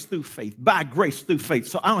grace through faith. By grace through faith.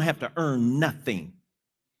 So I don't have to earn nothing.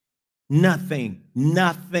 Nothing.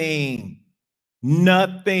 Nothing.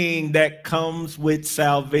 Nothing that comes with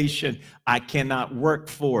salvation. I cannot work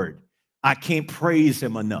for it. I can't praise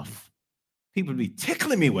him enough. People be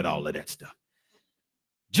tickling me with all of that stuff.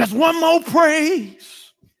 Just one more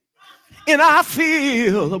praise, and I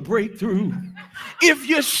feel a breakthrough. If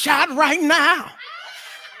you shout right now,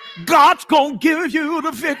 God's going to give you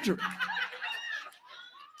the victory.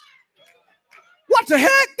 What the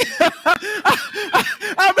heck?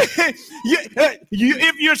 I mean,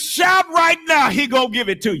 if you shout right now, he going to give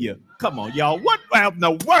it to you. Come on, y'all. What in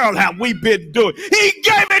the world have we been doing? He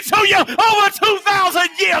gave it to you over 2,000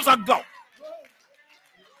 years ago.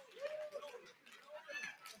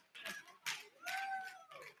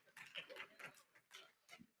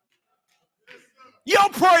 Your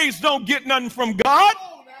praise don't get nothing from God.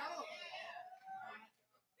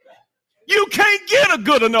 You can't get a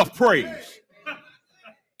good enough praise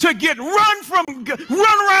to get run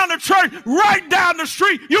around the church, right down the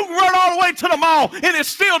street. You can run all the way to the mall, and it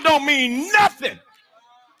still don't mean nothing.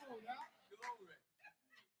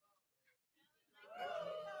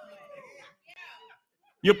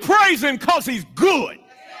 You're praising because he's good,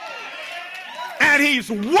 and he's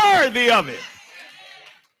worthy of it.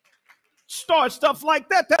 Start stuff like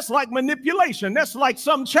that. That's like manipulation. That's like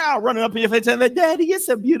some child running up in your face and saying, Daddy, you're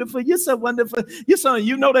so beautiful. You're so wonderful. You're so,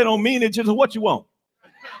 you know they don't mean it, just what you want.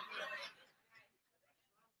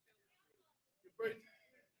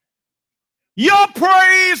 Your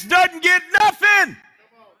praise doesn't get nothing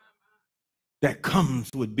that comes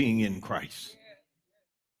with being in Christ.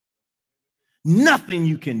 Nothing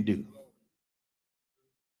you can do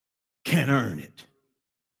can earn it.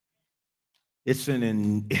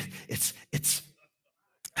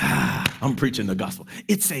 I'm preaching the gospel.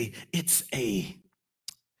 It's a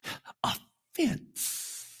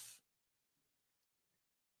offense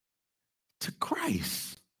to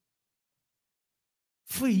Christ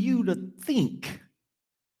for you to think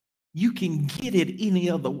you can get it any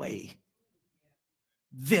other way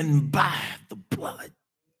than by the blood.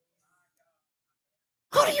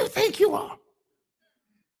 Who do you think you are?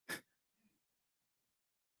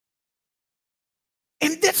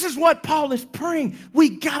 And this is what Paul is praying.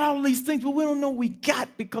 We got all these things, but we don't know we got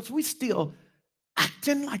because we still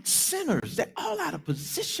acting like sinners. They're all out of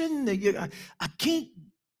position. I can't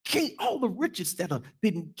all the riches that have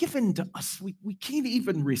been given to us, we can't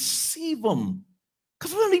even receive them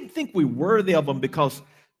because we don't even think we're worthy of them because,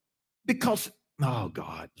 oh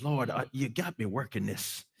God, Lord, you got me working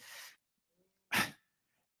this.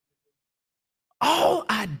 All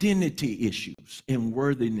identity issues and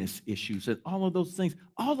worthiness issues and all of those things,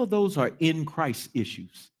 all of those are in Christ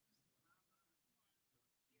issues.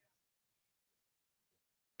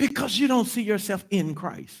 Because you don't see yourself in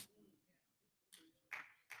Christ.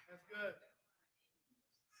 That's good.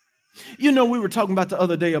 You know, we were talking about the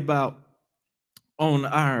other day about on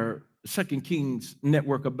our Second Kings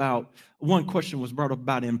network about one question was brought up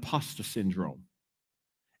about imposter syndrome.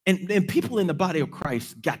 And people in the body of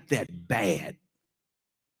Christ got that bad.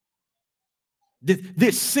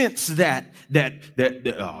 This sense that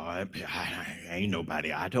I ain't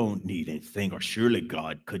nobody, I don't need anything, or surely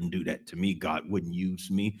God couldn't do that to me. God wouldn't use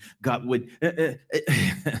me. God would.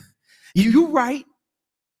 You right.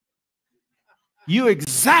 You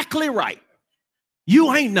exactly right.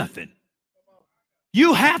 You ain't nothing.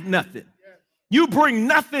 You have nothing. You bring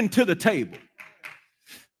nothing to the table.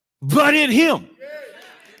 But in him,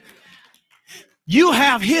 you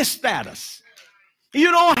have his status. You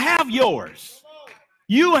don't have yours.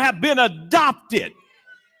 You have been adopted.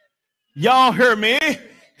 Y'all hear me?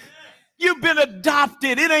 You've been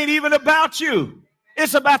adopted. It ain't even about you.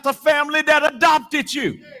 It's about the family that adopted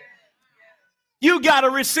you. You got to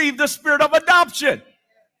receive the spirit of adoption.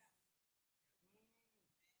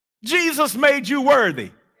 Jesus made you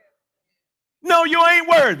worthy. No, you ain't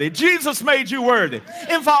worthy. Jesus made you worthy.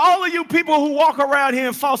 And for all of you people who walk around here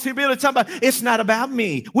in false humility talking about, it's not about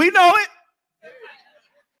me. We know it.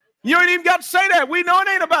 You ain't even got to say that. We know it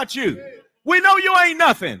ain't about you. We know you ain't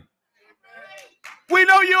nothing. We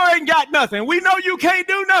know you ain't got nothing. We know you can't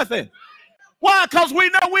do nothing. Why? Because we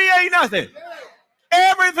know we ain't nothing.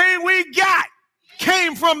 Everything we got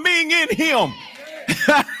came from being in him.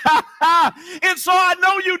 And so I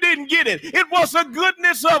know you didn't get it. It was the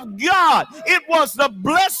goodness of God. It was the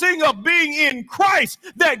blessing of being in Christ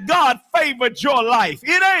that God favored your life.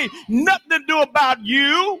 It ain't nothing to do about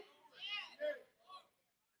you.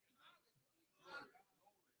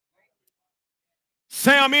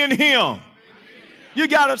 Say I'm in him. You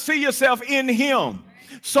got to see yourself in him.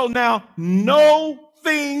 So now, no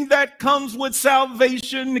thing that comes with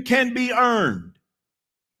salvation can be earned.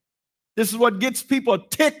 This is what gets people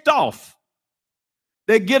ticked off.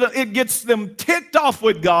 It gets them ticked off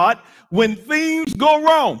with God when things go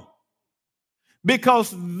wrong.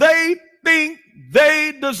 Because they think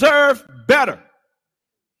they deserve better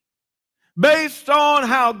based on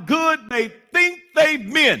how good they think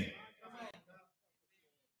they've been.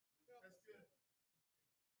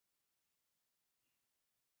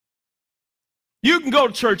 You can go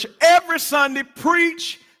to church every Sunday,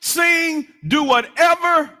 preach, sing, do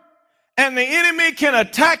whatever, and the enemy can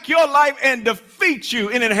attack your life and defeat you,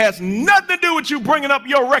 and it has nothing to do with you bringing up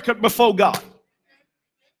your record before God.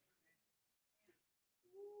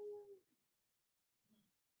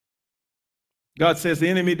 God says the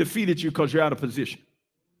enemy defeated you because you're out of position.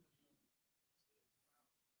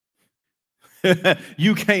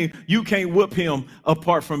 you can't whoop him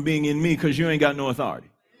apart from being in me because you ain't got no authority.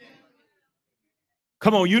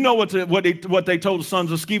 Come on, you know what they told the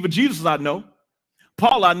sons of Sceva. Jesus I know,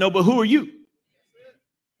 Paul I know, but who are you?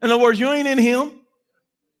 In other words, you ain't in him.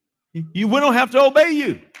 We don't have to obey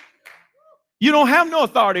you. You don't have no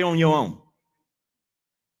authority on your own.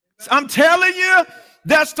 I'm telling you,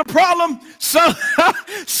 that's the problem. Some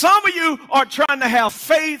of you are trying to have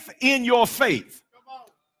faith in your faith.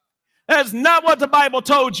 That's not what the Bible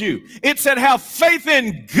told you. It said have faith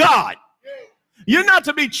in God. You're not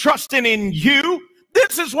to be trusting in you.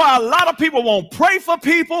 This is why a lot of people won't pray for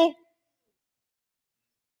people,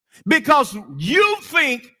 because you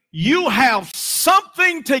think you have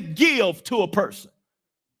something to give to a person.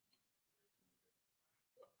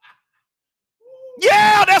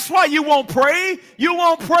 Yeah, that's why you won't pray. You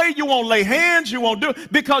won't pray. You won't lay hands. You won't do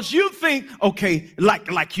it because you think, okay,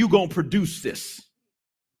 like you gonna produce this.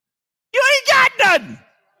 You ain't got nothing.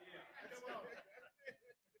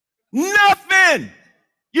 Nothing.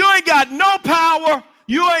 You ain't got no power.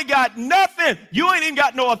 You ain't got nothing. You ain't even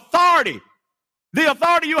got no authority. The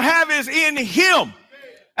authority you have is in him.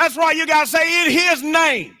 That's why you got to say in his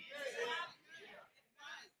name.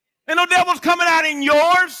 And no devil's coming out in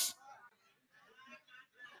yours.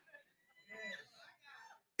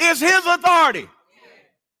 It's his authority.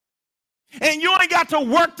 And you ain't got to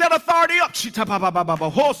work that authority up. The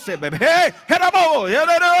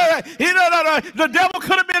devil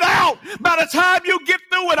could have been out. By the time you get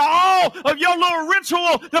through with all of your little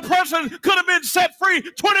ritual, the person could have been set free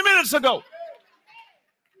 20 minutes ago.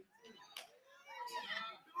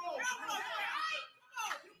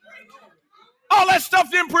 All that stuff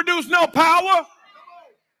didn't produce no power.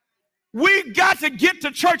 We got to get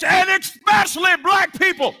to church, and especially black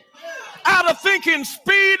people, out of thinking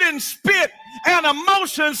speed and spit and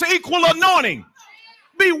emotions equal anointing.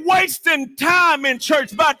 Be wasting time in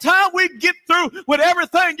church. By the time we get through with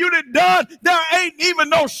everything you done, there ain't even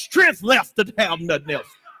no strength left to have nothing else.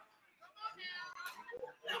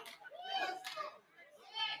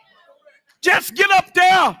 Just get up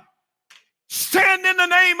there. Stand in the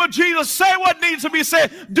name of Jesus. Say what needs to be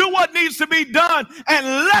said. Do what needs to be done. And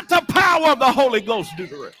let the power of the Holy Ghost do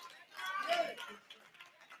the rest.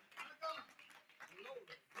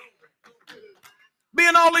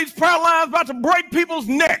 Being all these prayer lines about to break people's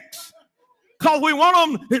necks because we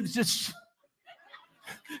want them to just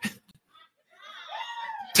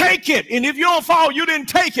take it. And if you don't fall, you didn't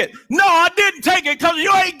take it. No, I didn't take it because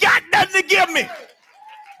you ain't got nothing to give me.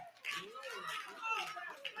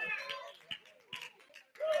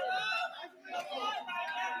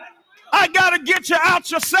 I got to get you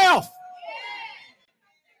out yourself.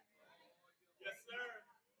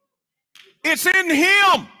 It's in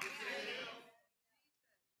him.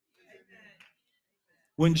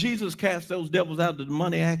 When Jesus cast those devils out of the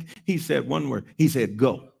demoniac, he said one word. He said,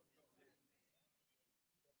 go.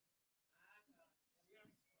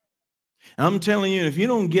 I'm telling you, if you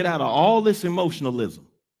don't get out of all this emotionalism,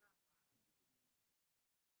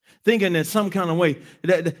 thinking that some kind of way,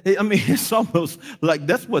 it's almost like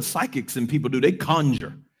that's what psychics and people do. They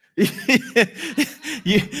conjure.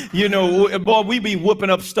 you know, boy, we be whooping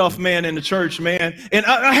up stuff, man, in the church, man. And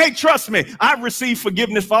hey, trust me, I received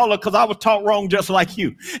forgiveness for all of it because I was taught wrong just like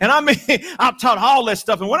you. And I mean, I've taught all that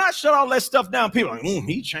stuff. And when I shut all that stuff down, people are like,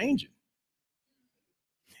 he changing.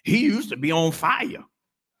 He used to be on fire.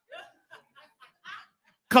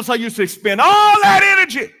 Because I used to spend all that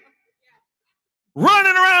energy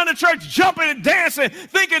running around the church, jumping and dancing,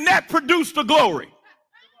 thinking that produced the glory.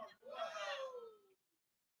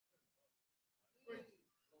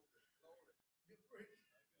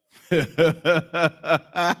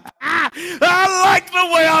 I like the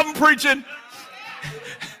way I'm preaching,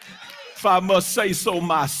 if I must say so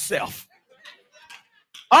myself.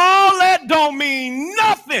 All that don't mean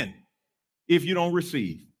nothing if you don't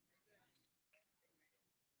receive.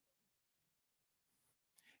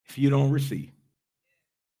 If you don't receive.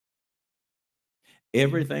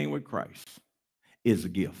 Everything with Christ is a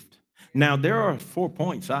gift. Now there are 4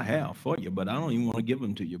 points I have for you, but I don't even want to give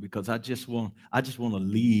them to you because I just want to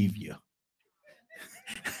leave you.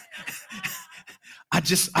 I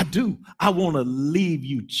want to leave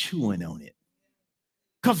you chewing on it.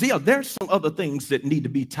 Because there's some other things that need to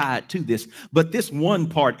be tied to this, but this one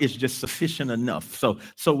part is just sufficient enough. So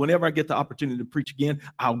whenever I get the opportunity to preach again,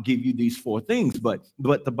 I'll give you these 4 things. But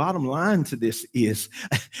the bottom line to this is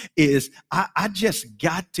I just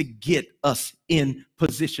got to get us in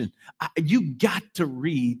position. You got to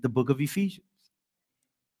read the book of Ephesians.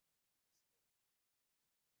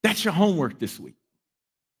 That's your homework this week.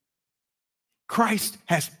 Christ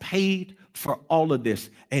has paid for all of this.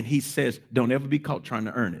 And he says, don't ever be caught trying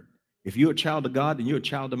to earn it. If you're a child of God and you're a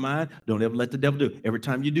child of mine, don't ever let the devil do it. Every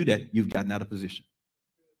time you do that, you've gotten out of position.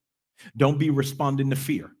 Don't be responding to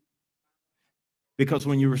fear. Because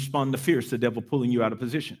when you respond to fear, it's the devil pulling you out of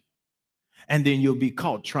position. And then you'll be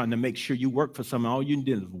caught trying to make sure you work for something. All you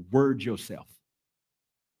did is word yourself.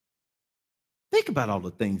 Think about all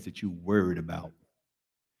the things that you worried about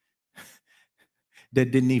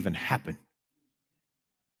that didn't even happen.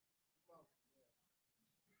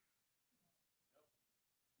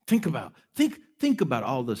 Think about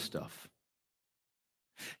all this stuff.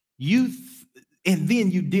 And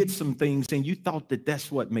then you did some things and you thought that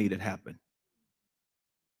that's what made it happen.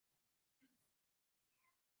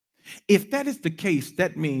 If that is the case,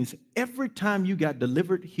 that means every time you got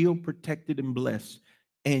delivered, healed, protected, and blessed,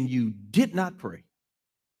 and you did not pray,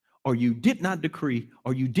 or you did not decree,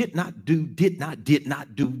 or you did not do,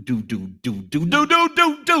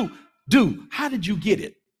 how did you get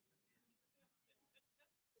it?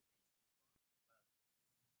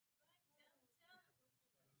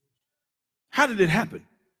 How did it happen?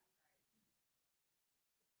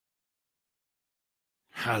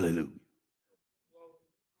 Hallelujah.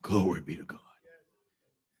 Glory be to God.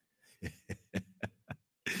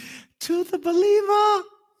 To the believer.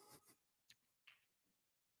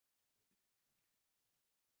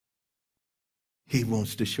 He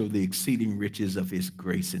wants to show the exceeding riches of his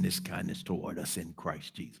grace and his kindness toward us in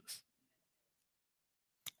Christ Jesus.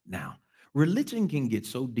 Now, religion can get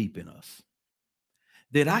so deep in us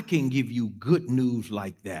that I can give you good news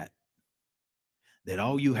like that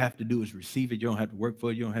all you have to do is receive it. You don't have to work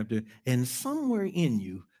for it. You don't have to. And somewhere in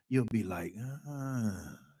you, you'll be like,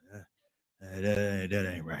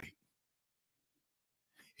 that ain't right.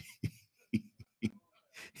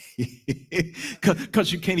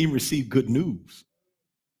 Because you can't even receive good news.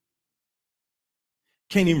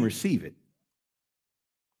 Can't even receive it.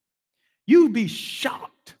 You'd be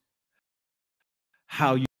shocked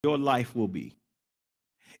how your life will be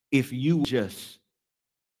if you just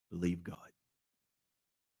believe God.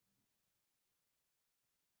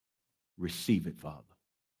 Receive it, Father.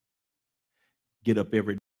 Get up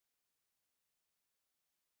every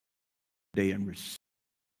day and receive.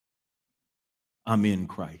 I'm in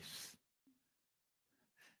Christ.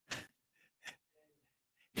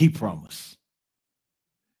 He promised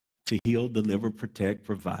to heal, deliver, protect,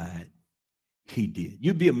 provide. He did.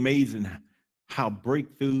 You'd be amazing how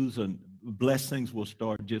breakthroughs and blessings will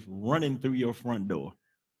start just running through your front door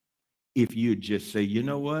if you just say, you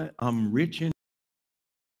know what? I'm rich in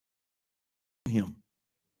him.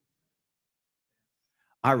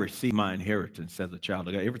 I receive my inheritance as a child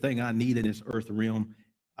of God. Everything I need in this earth realm,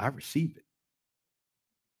 I receive it.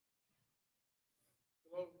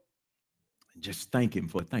 And just thank him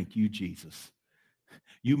for it. Thank you, Jesus.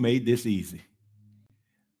 You made this easy.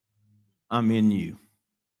 I'm in you.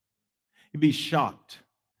 You'd be shocked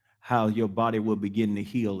how your body will begin to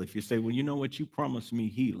heal if you say, well, you know what? You promised me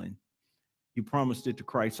healing. You promised it to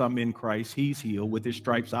Christ. I'm in Christ. He's healed. With his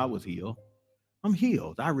stripes, I was healed. I'm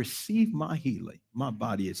healed. I receive my healing. My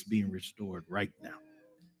body is being restored right now.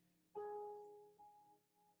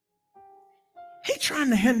 He's trying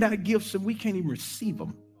to hand out gifts and we can't even receive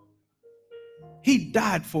them. He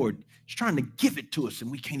died for it. He's trying to give it to us and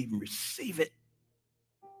we can't even receive it.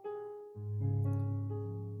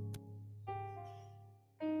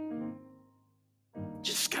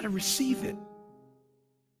 Just got to receive it.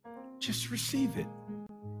 Just receive it.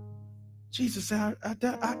 Jesus said,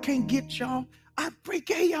 I can't get y'all. I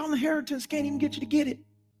gave y'all an inheritance. Can't even get you to get it.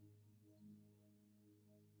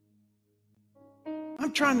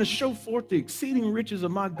 I'm trying to show forth the exceeding riches of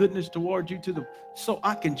my goodness toward you so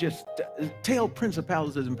I can just tell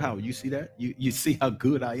principalities and power. You see that? You see how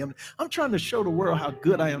good I am? I'm trying to show the world how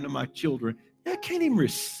good I am to my children. I can't even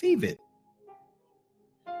receive it.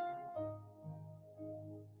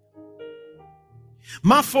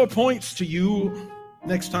 My 4 points to you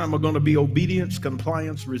next time are going to be obedience,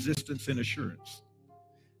 compliance, resistance, and assurance.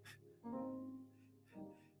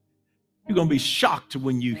 You're going to be shocked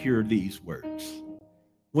when you hear these words.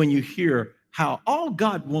 When you hear how all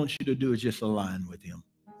God wants you to do is just align with him.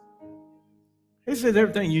 He says,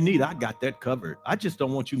 everything you need, I got that covered. I just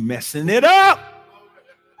don't want you messing it up.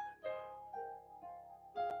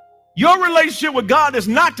 Your relationship with God is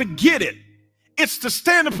not to get it. It's to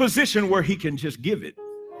stay in a position where he can just give it.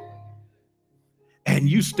 And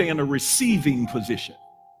you stay in a receiving position.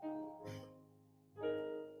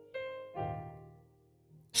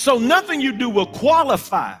 So nothing you do will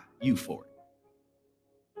qualify you for it.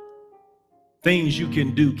 Things you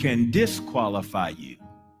can do can disqualify you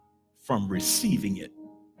from receiving it.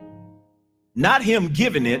 Not him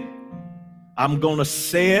giving it. I'm going to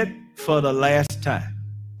say it for the last time.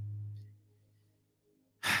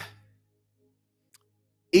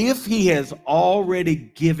 If he has already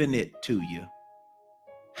given it to you,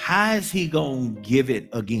 how is he going to give it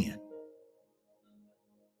again?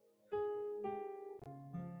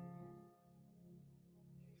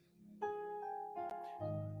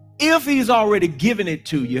 If he's already given it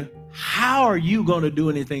to you, how are you going to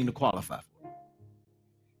do anything to qualify for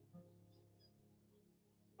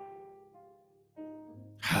it?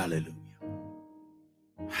 Hallelujah.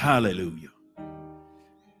 Hallelujah.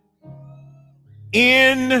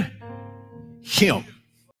 In him.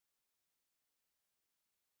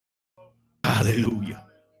 Hallelujah.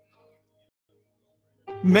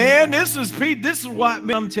 Man, this is Pete. This is what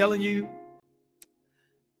I'm telling you.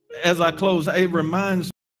 As I close, it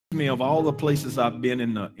reminds me of all the places I've been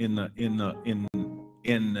in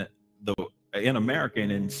America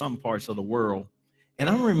and in some parts of the world. And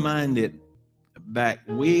I'm reminded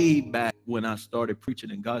way back when I started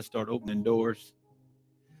preaching and God started opening doors.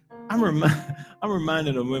 I'm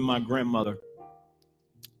reminded of when my grandmother,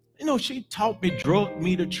 she taught me, drugged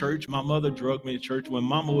me to church. My mother drugged me to church. When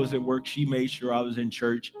mama was at work, she made sure I was in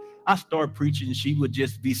church. I started preaching. She would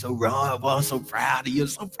just be so wrong. Oh, I'm so proud of you.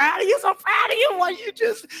 So proud of you. So proud of you. Why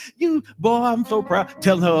boy, I'm so proud.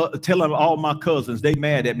 Telling all my cousins, they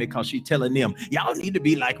mad at me because she telling them, y'all need to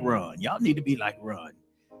be like Ron. Y'all need to be like Ron.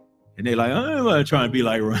 And they're like, I'm not trying to be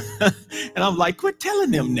like Ron. And I'm like, quit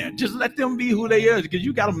telling them that. Just let them be who they are, because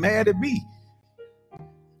you got them mad at me.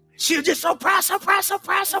 She was just so proud, so proud, so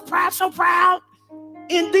proud, so proud, so proud.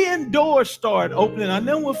 And then doors started opening. I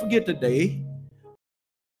never will forget the day.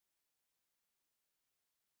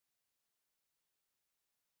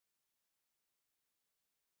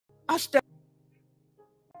 I stepped.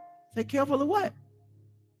 Say, careful of what?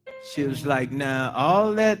 She was like, now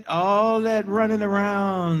all that running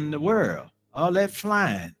around the world, all that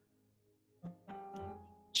flying.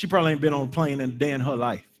 She probably ain't been on a plane in a day in her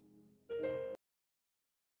life.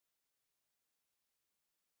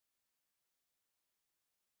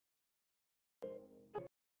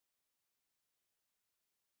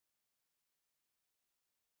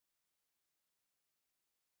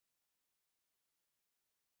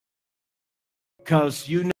 Because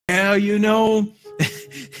you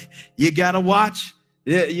got to watch,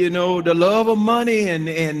 the love of money and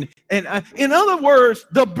in other words,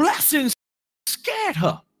 the blessings scared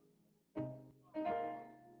her.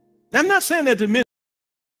 I'm not saying that to men.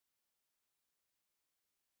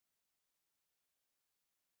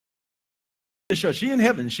 She in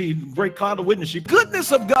heaven. She great cloud of witness. She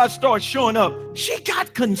goodness of God starts showing up. She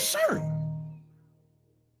got concerned.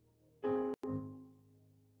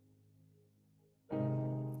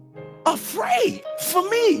 Afraid for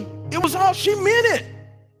me. It was all she meant it.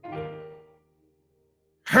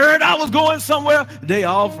 Heard I was going somewhere. They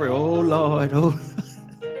all afraid. Oh Lord. Oh.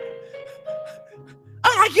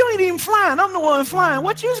 I'm like, you ain't even flying. I'm the one flying.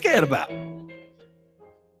 What you scared about?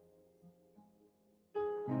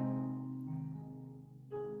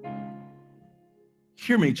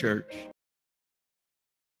 Hear me, church.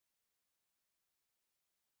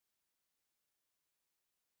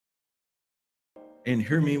 And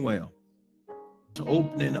hear me well.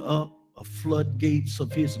 Opening up a floodgates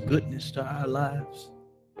of his goodness to our lives.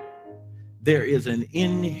 There is an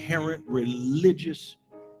inherent religious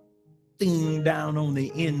thing down on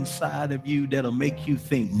the inside of you that'll make you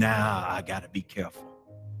think, nah, I gotta be careful.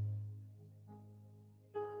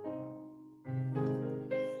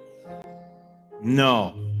 No,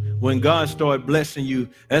 when God started blessing you,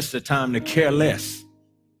 that's the time to care less.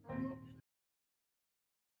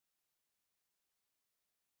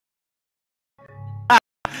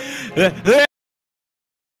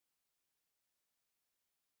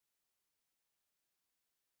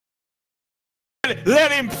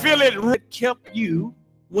 Let him feel it. It kept you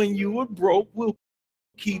when you were broke, will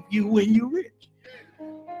keep you when you're rich.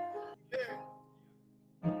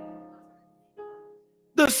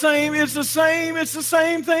 It's the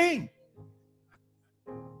same thing.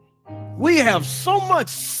 We have so much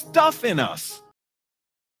stuff in us.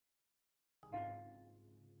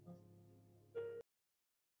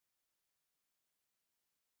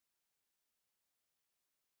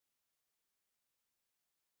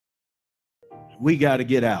 We got to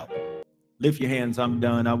get out. Lift your hands. I'm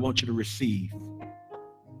done. I want you to receive.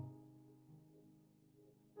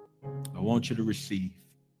 I want you to receive.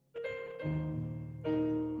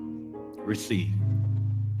 Receive.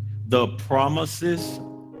 The promises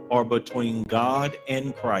are between God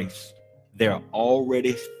and Christ. They're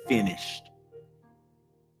already finished.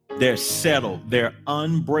 They're settled. They're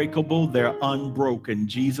unbreakable. They're unbroken.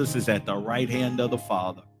 Jesus is at the right hand of the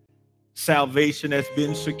Father. Salvation has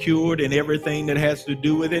been secured, and everything that has to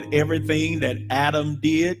do with it, everything that Adam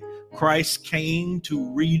did, Christ came to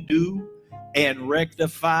redo and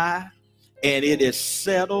rectify, and it is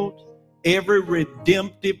settled. Every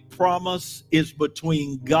redemptive promise is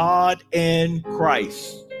between God and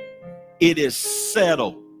Christ. It is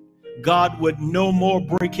settled. God would no more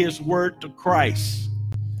break his word to Christ.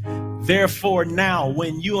 Therefore, now,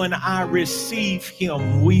 when you and I receive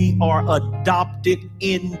him, we are adopted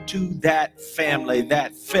into that family,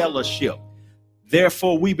 that fellowship.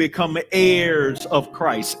 Therefore, we become heirs of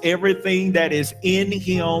Christ. Everything that is in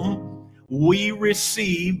him, we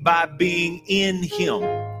receive by being in him.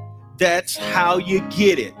 That's how you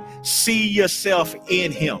get it. See yourself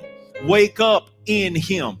in him. Wake up in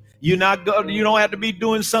him. You don't have to be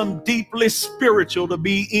doing something deeply spiritual to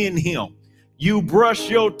be in him. You brush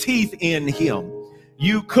your teeth in him.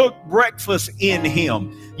 You cook breakfast in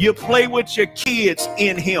him. You play with your kids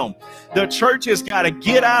in him. The church has got to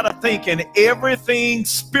get out of thinking everything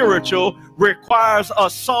spiritual requires a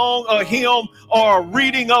song, a hymn, or a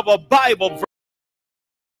reading of a Bible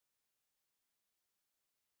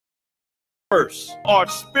verse. Or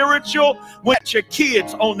spiritual with your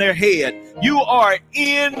kids on their head. You are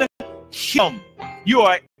in him. You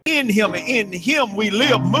are in him. In him we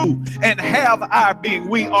live, move, and have our being.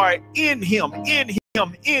 We are in him, in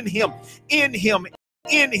him, in him, in him,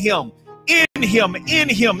 in him, in him, in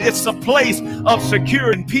him. It's a place of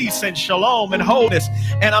security and peace and shalom and wholeness.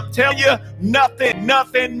 And I'm telling you, nothing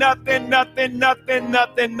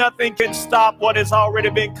can stop what has already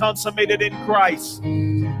been consummated in Christ.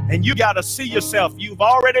 And you got to see yourself. You've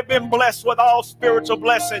already been blessed with all spiritual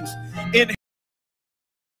blessings in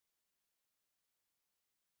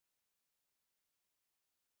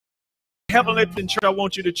heavenly. I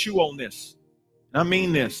want you to chew on this. I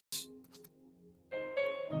mean this.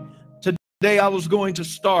 Today I was going to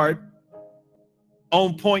start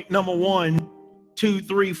on point number 1, 2,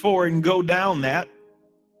 3, 4, and go down that.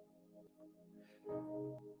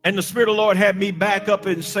 And the Spirit of the Lord had me back up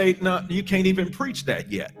and say, no, you can't even preach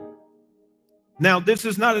that yet. Now, this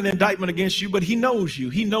is not an indictment against you, but he knows you.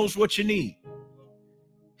 He knows what you need.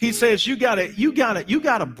 He says, you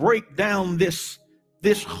gotta break down this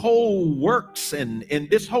whole works and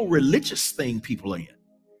this whole religious thing people are in.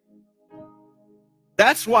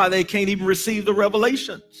 That's why they can't even receive the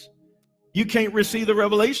revelations. You can't receive the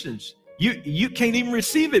revelations. You can't even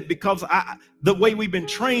receive it because the way we've been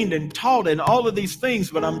trained and taught and all of these things.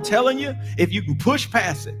 But I'm telling you, if you can push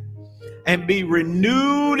past it and be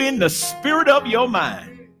renewed in the spirit of your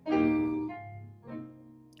mind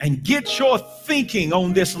and get your thinking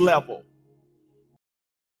on this level,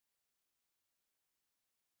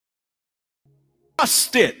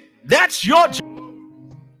 trust it. That's your job.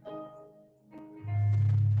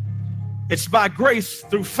 It's by grace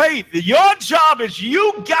through faith. Your job is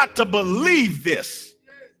you got to believe this.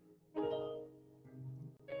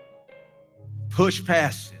 Push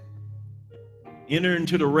past it. Enter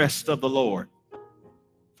into the rest of the Lord.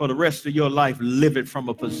 For the rest of your life, live it from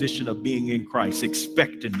a position of being in Christ,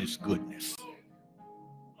 expecting this goodness.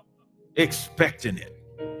 Expecting it.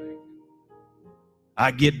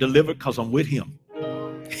 I get delivered because I'm with him.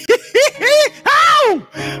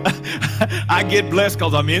 I get blessed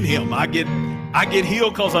because I'm in him. I get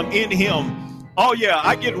healed because I'm in him. Oh yeah,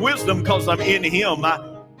 I get wisdom because I'm in him.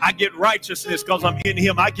 I get righteousness because I'm in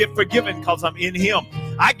him. I get forgiven because I'm in him.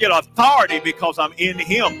 I get authority because I'm in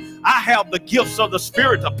him. I have the gifts of the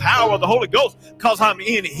Spirit, the power of the Holy Ghost, because I'm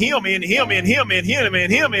in him, in him, in him, in him,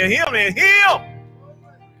 in him, in him, in him.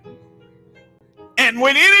 And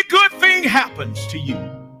when any good thing happens to you,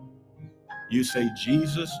 you say,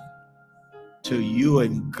 Jesus, to you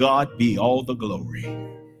and God be all the glory.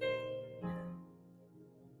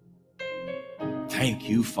 Thank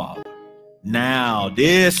you, Father. Now,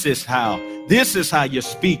 this is how you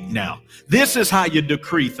speak now. This is how you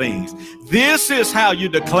decree things. This is how you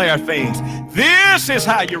declare things. This is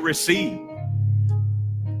how you receive.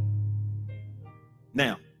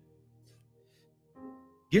 Now,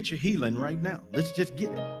 Get your healing right now. Let's just get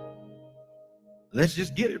it. Let's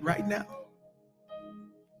just get it right now.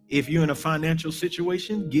 If you're in a financial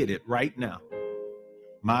situation, get it right now.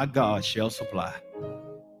 My God shall supply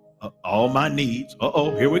all my needs.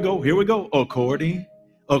 Here we go. Here we go. According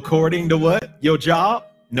to what? Your job?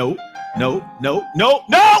 No.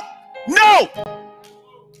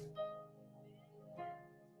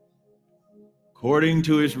 According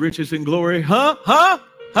to his riches and glory.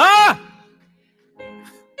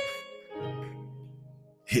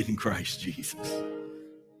 In Christ Jesus.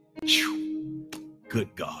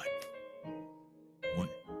 Good God.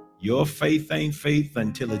 Your faith ain't faith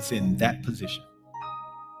until it's in that position.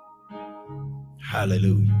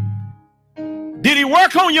 Hallelujah. Did he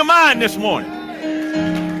work on your mind this morning?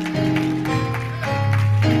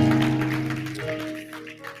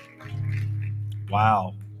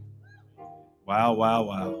 Wow.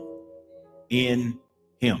 In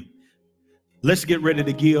him. Let's get ready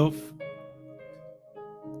to give.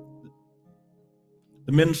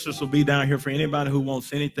 The ministers will be down here for anybody who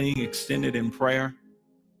wants anything extended in prayer.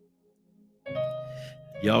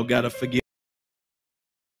 Y'all got to forgive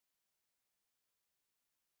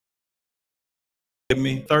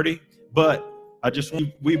me. 30. But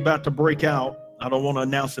we about to break out. I don't want to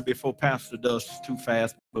announce it before Pastor does too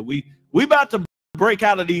fast, but we about to break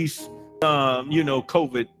out of these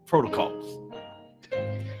COVID protocols.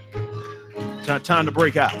 It's time to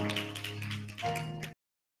break out.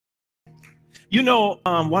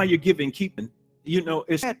 While you're giving, keeping,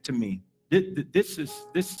 it's sad to me. This is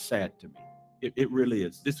sad to me. It really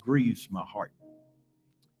is. This grieves my heart.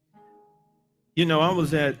 I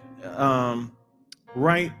was at, I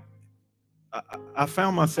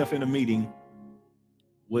found myself in a meeting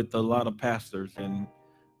with a lot of pastors, and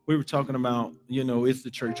we were talking about, is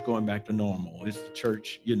the church going back to normal? Is the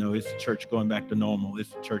church, is the church going back to normal?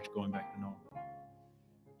 Is the church going back to normal?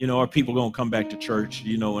 Are people going to come back to church,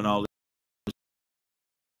 and all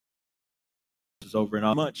over and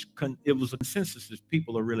how much it was a consensus that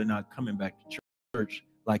people are really not coming back to church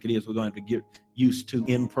like it is. We're going to have to get used to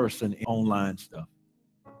in-person and online stuff.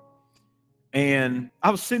 And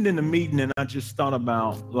I was sitting in the meeting and I just thought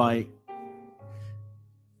about,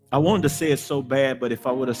 I wanted to say it so bad, but if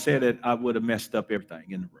I would have said it, I would have messed up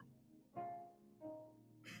everything in the room.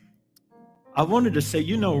 I wanted to say,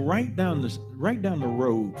 right down the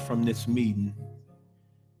road from this meeting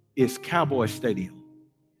is Cowboy Stadium.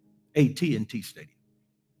 AT&T Stadium,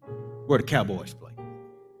 where the Cowboys play.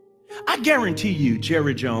 I guarantee you,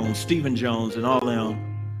 Jerry Jones, Stephen Jones, and all them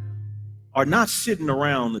are not sitting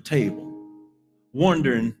around the table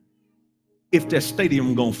wondering if that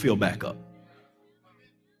stadium gonna fill back up.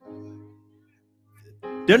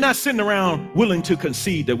 They're not sitting around willing to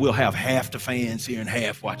concede that we'll have half the fans here and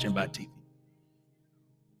half watching by TV.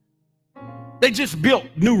 They just built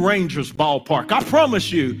New Rangers ballpark. I promise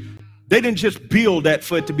you, they didn't just build that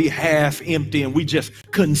for it to be half empty and we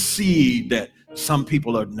just concede that some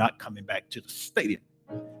people are not coming back to the stadium.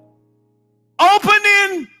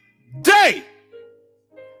 Opening day.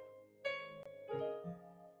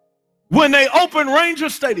 When they opened Ranger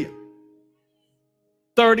Stadium,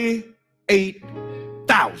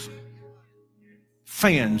 38,000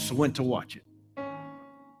 fans went to watch it.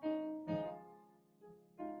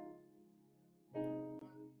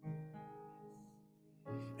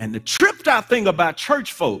 And the tripped out thing about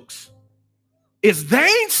church folks is they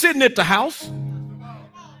ain't sitting at the house.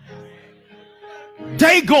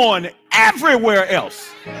 They going everywhere else,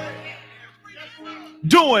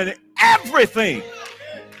 doing everything.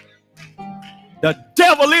 The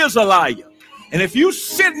devil is a liar. And if you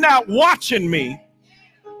sitting out watching me,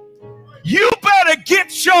 you better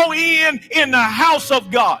get your in the house of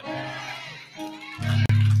God.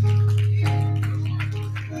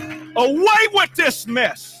 Away with this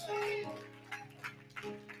mess.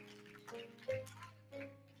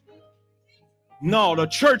 No, the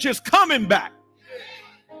church is coming back.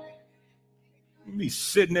 Be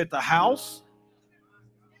sitting at the house.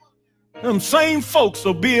 Them same folks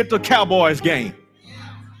will be at the Cowboys game.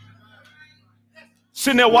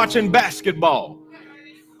 Sitting there watching basketball.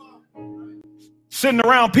 Sitting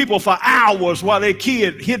around people for hours while their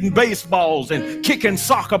kid hitting baseballs and kicking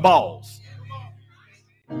soccer balls.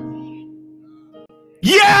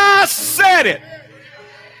 Yeah, I said it.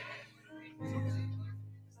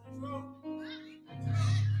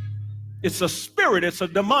 It's a spirit. It's a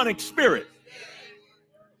demonic spirit.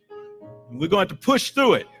 And we're going to push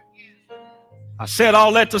through it. I said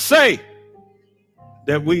all that to say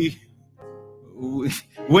that we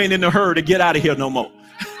ain't in a hurry to get out of here no more.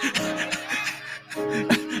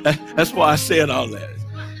 That's why I said all that.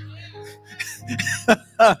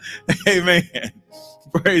 Amen.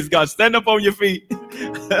 Praise God. Stand up on your feet.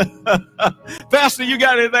 Pastor, you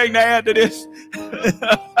got anything to add to this?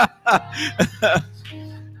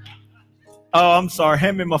 Oh, I'm sorry.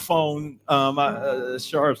 Hand me my phone.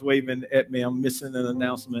 Sharp's waving at me. I'm missing an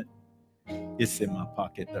announcement. It's in my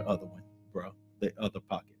pocket. The other one, bro. The other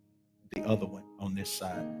pocket. The other one on this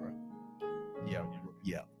side, bro. Yeah.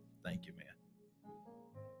 Yeah. Thank you, man.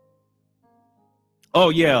 Oh,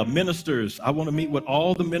 yeah. Ministers. I want to meet with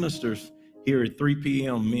all the ministers here at 3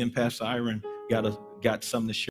 p.m. Me and Pastor Iron got something to share.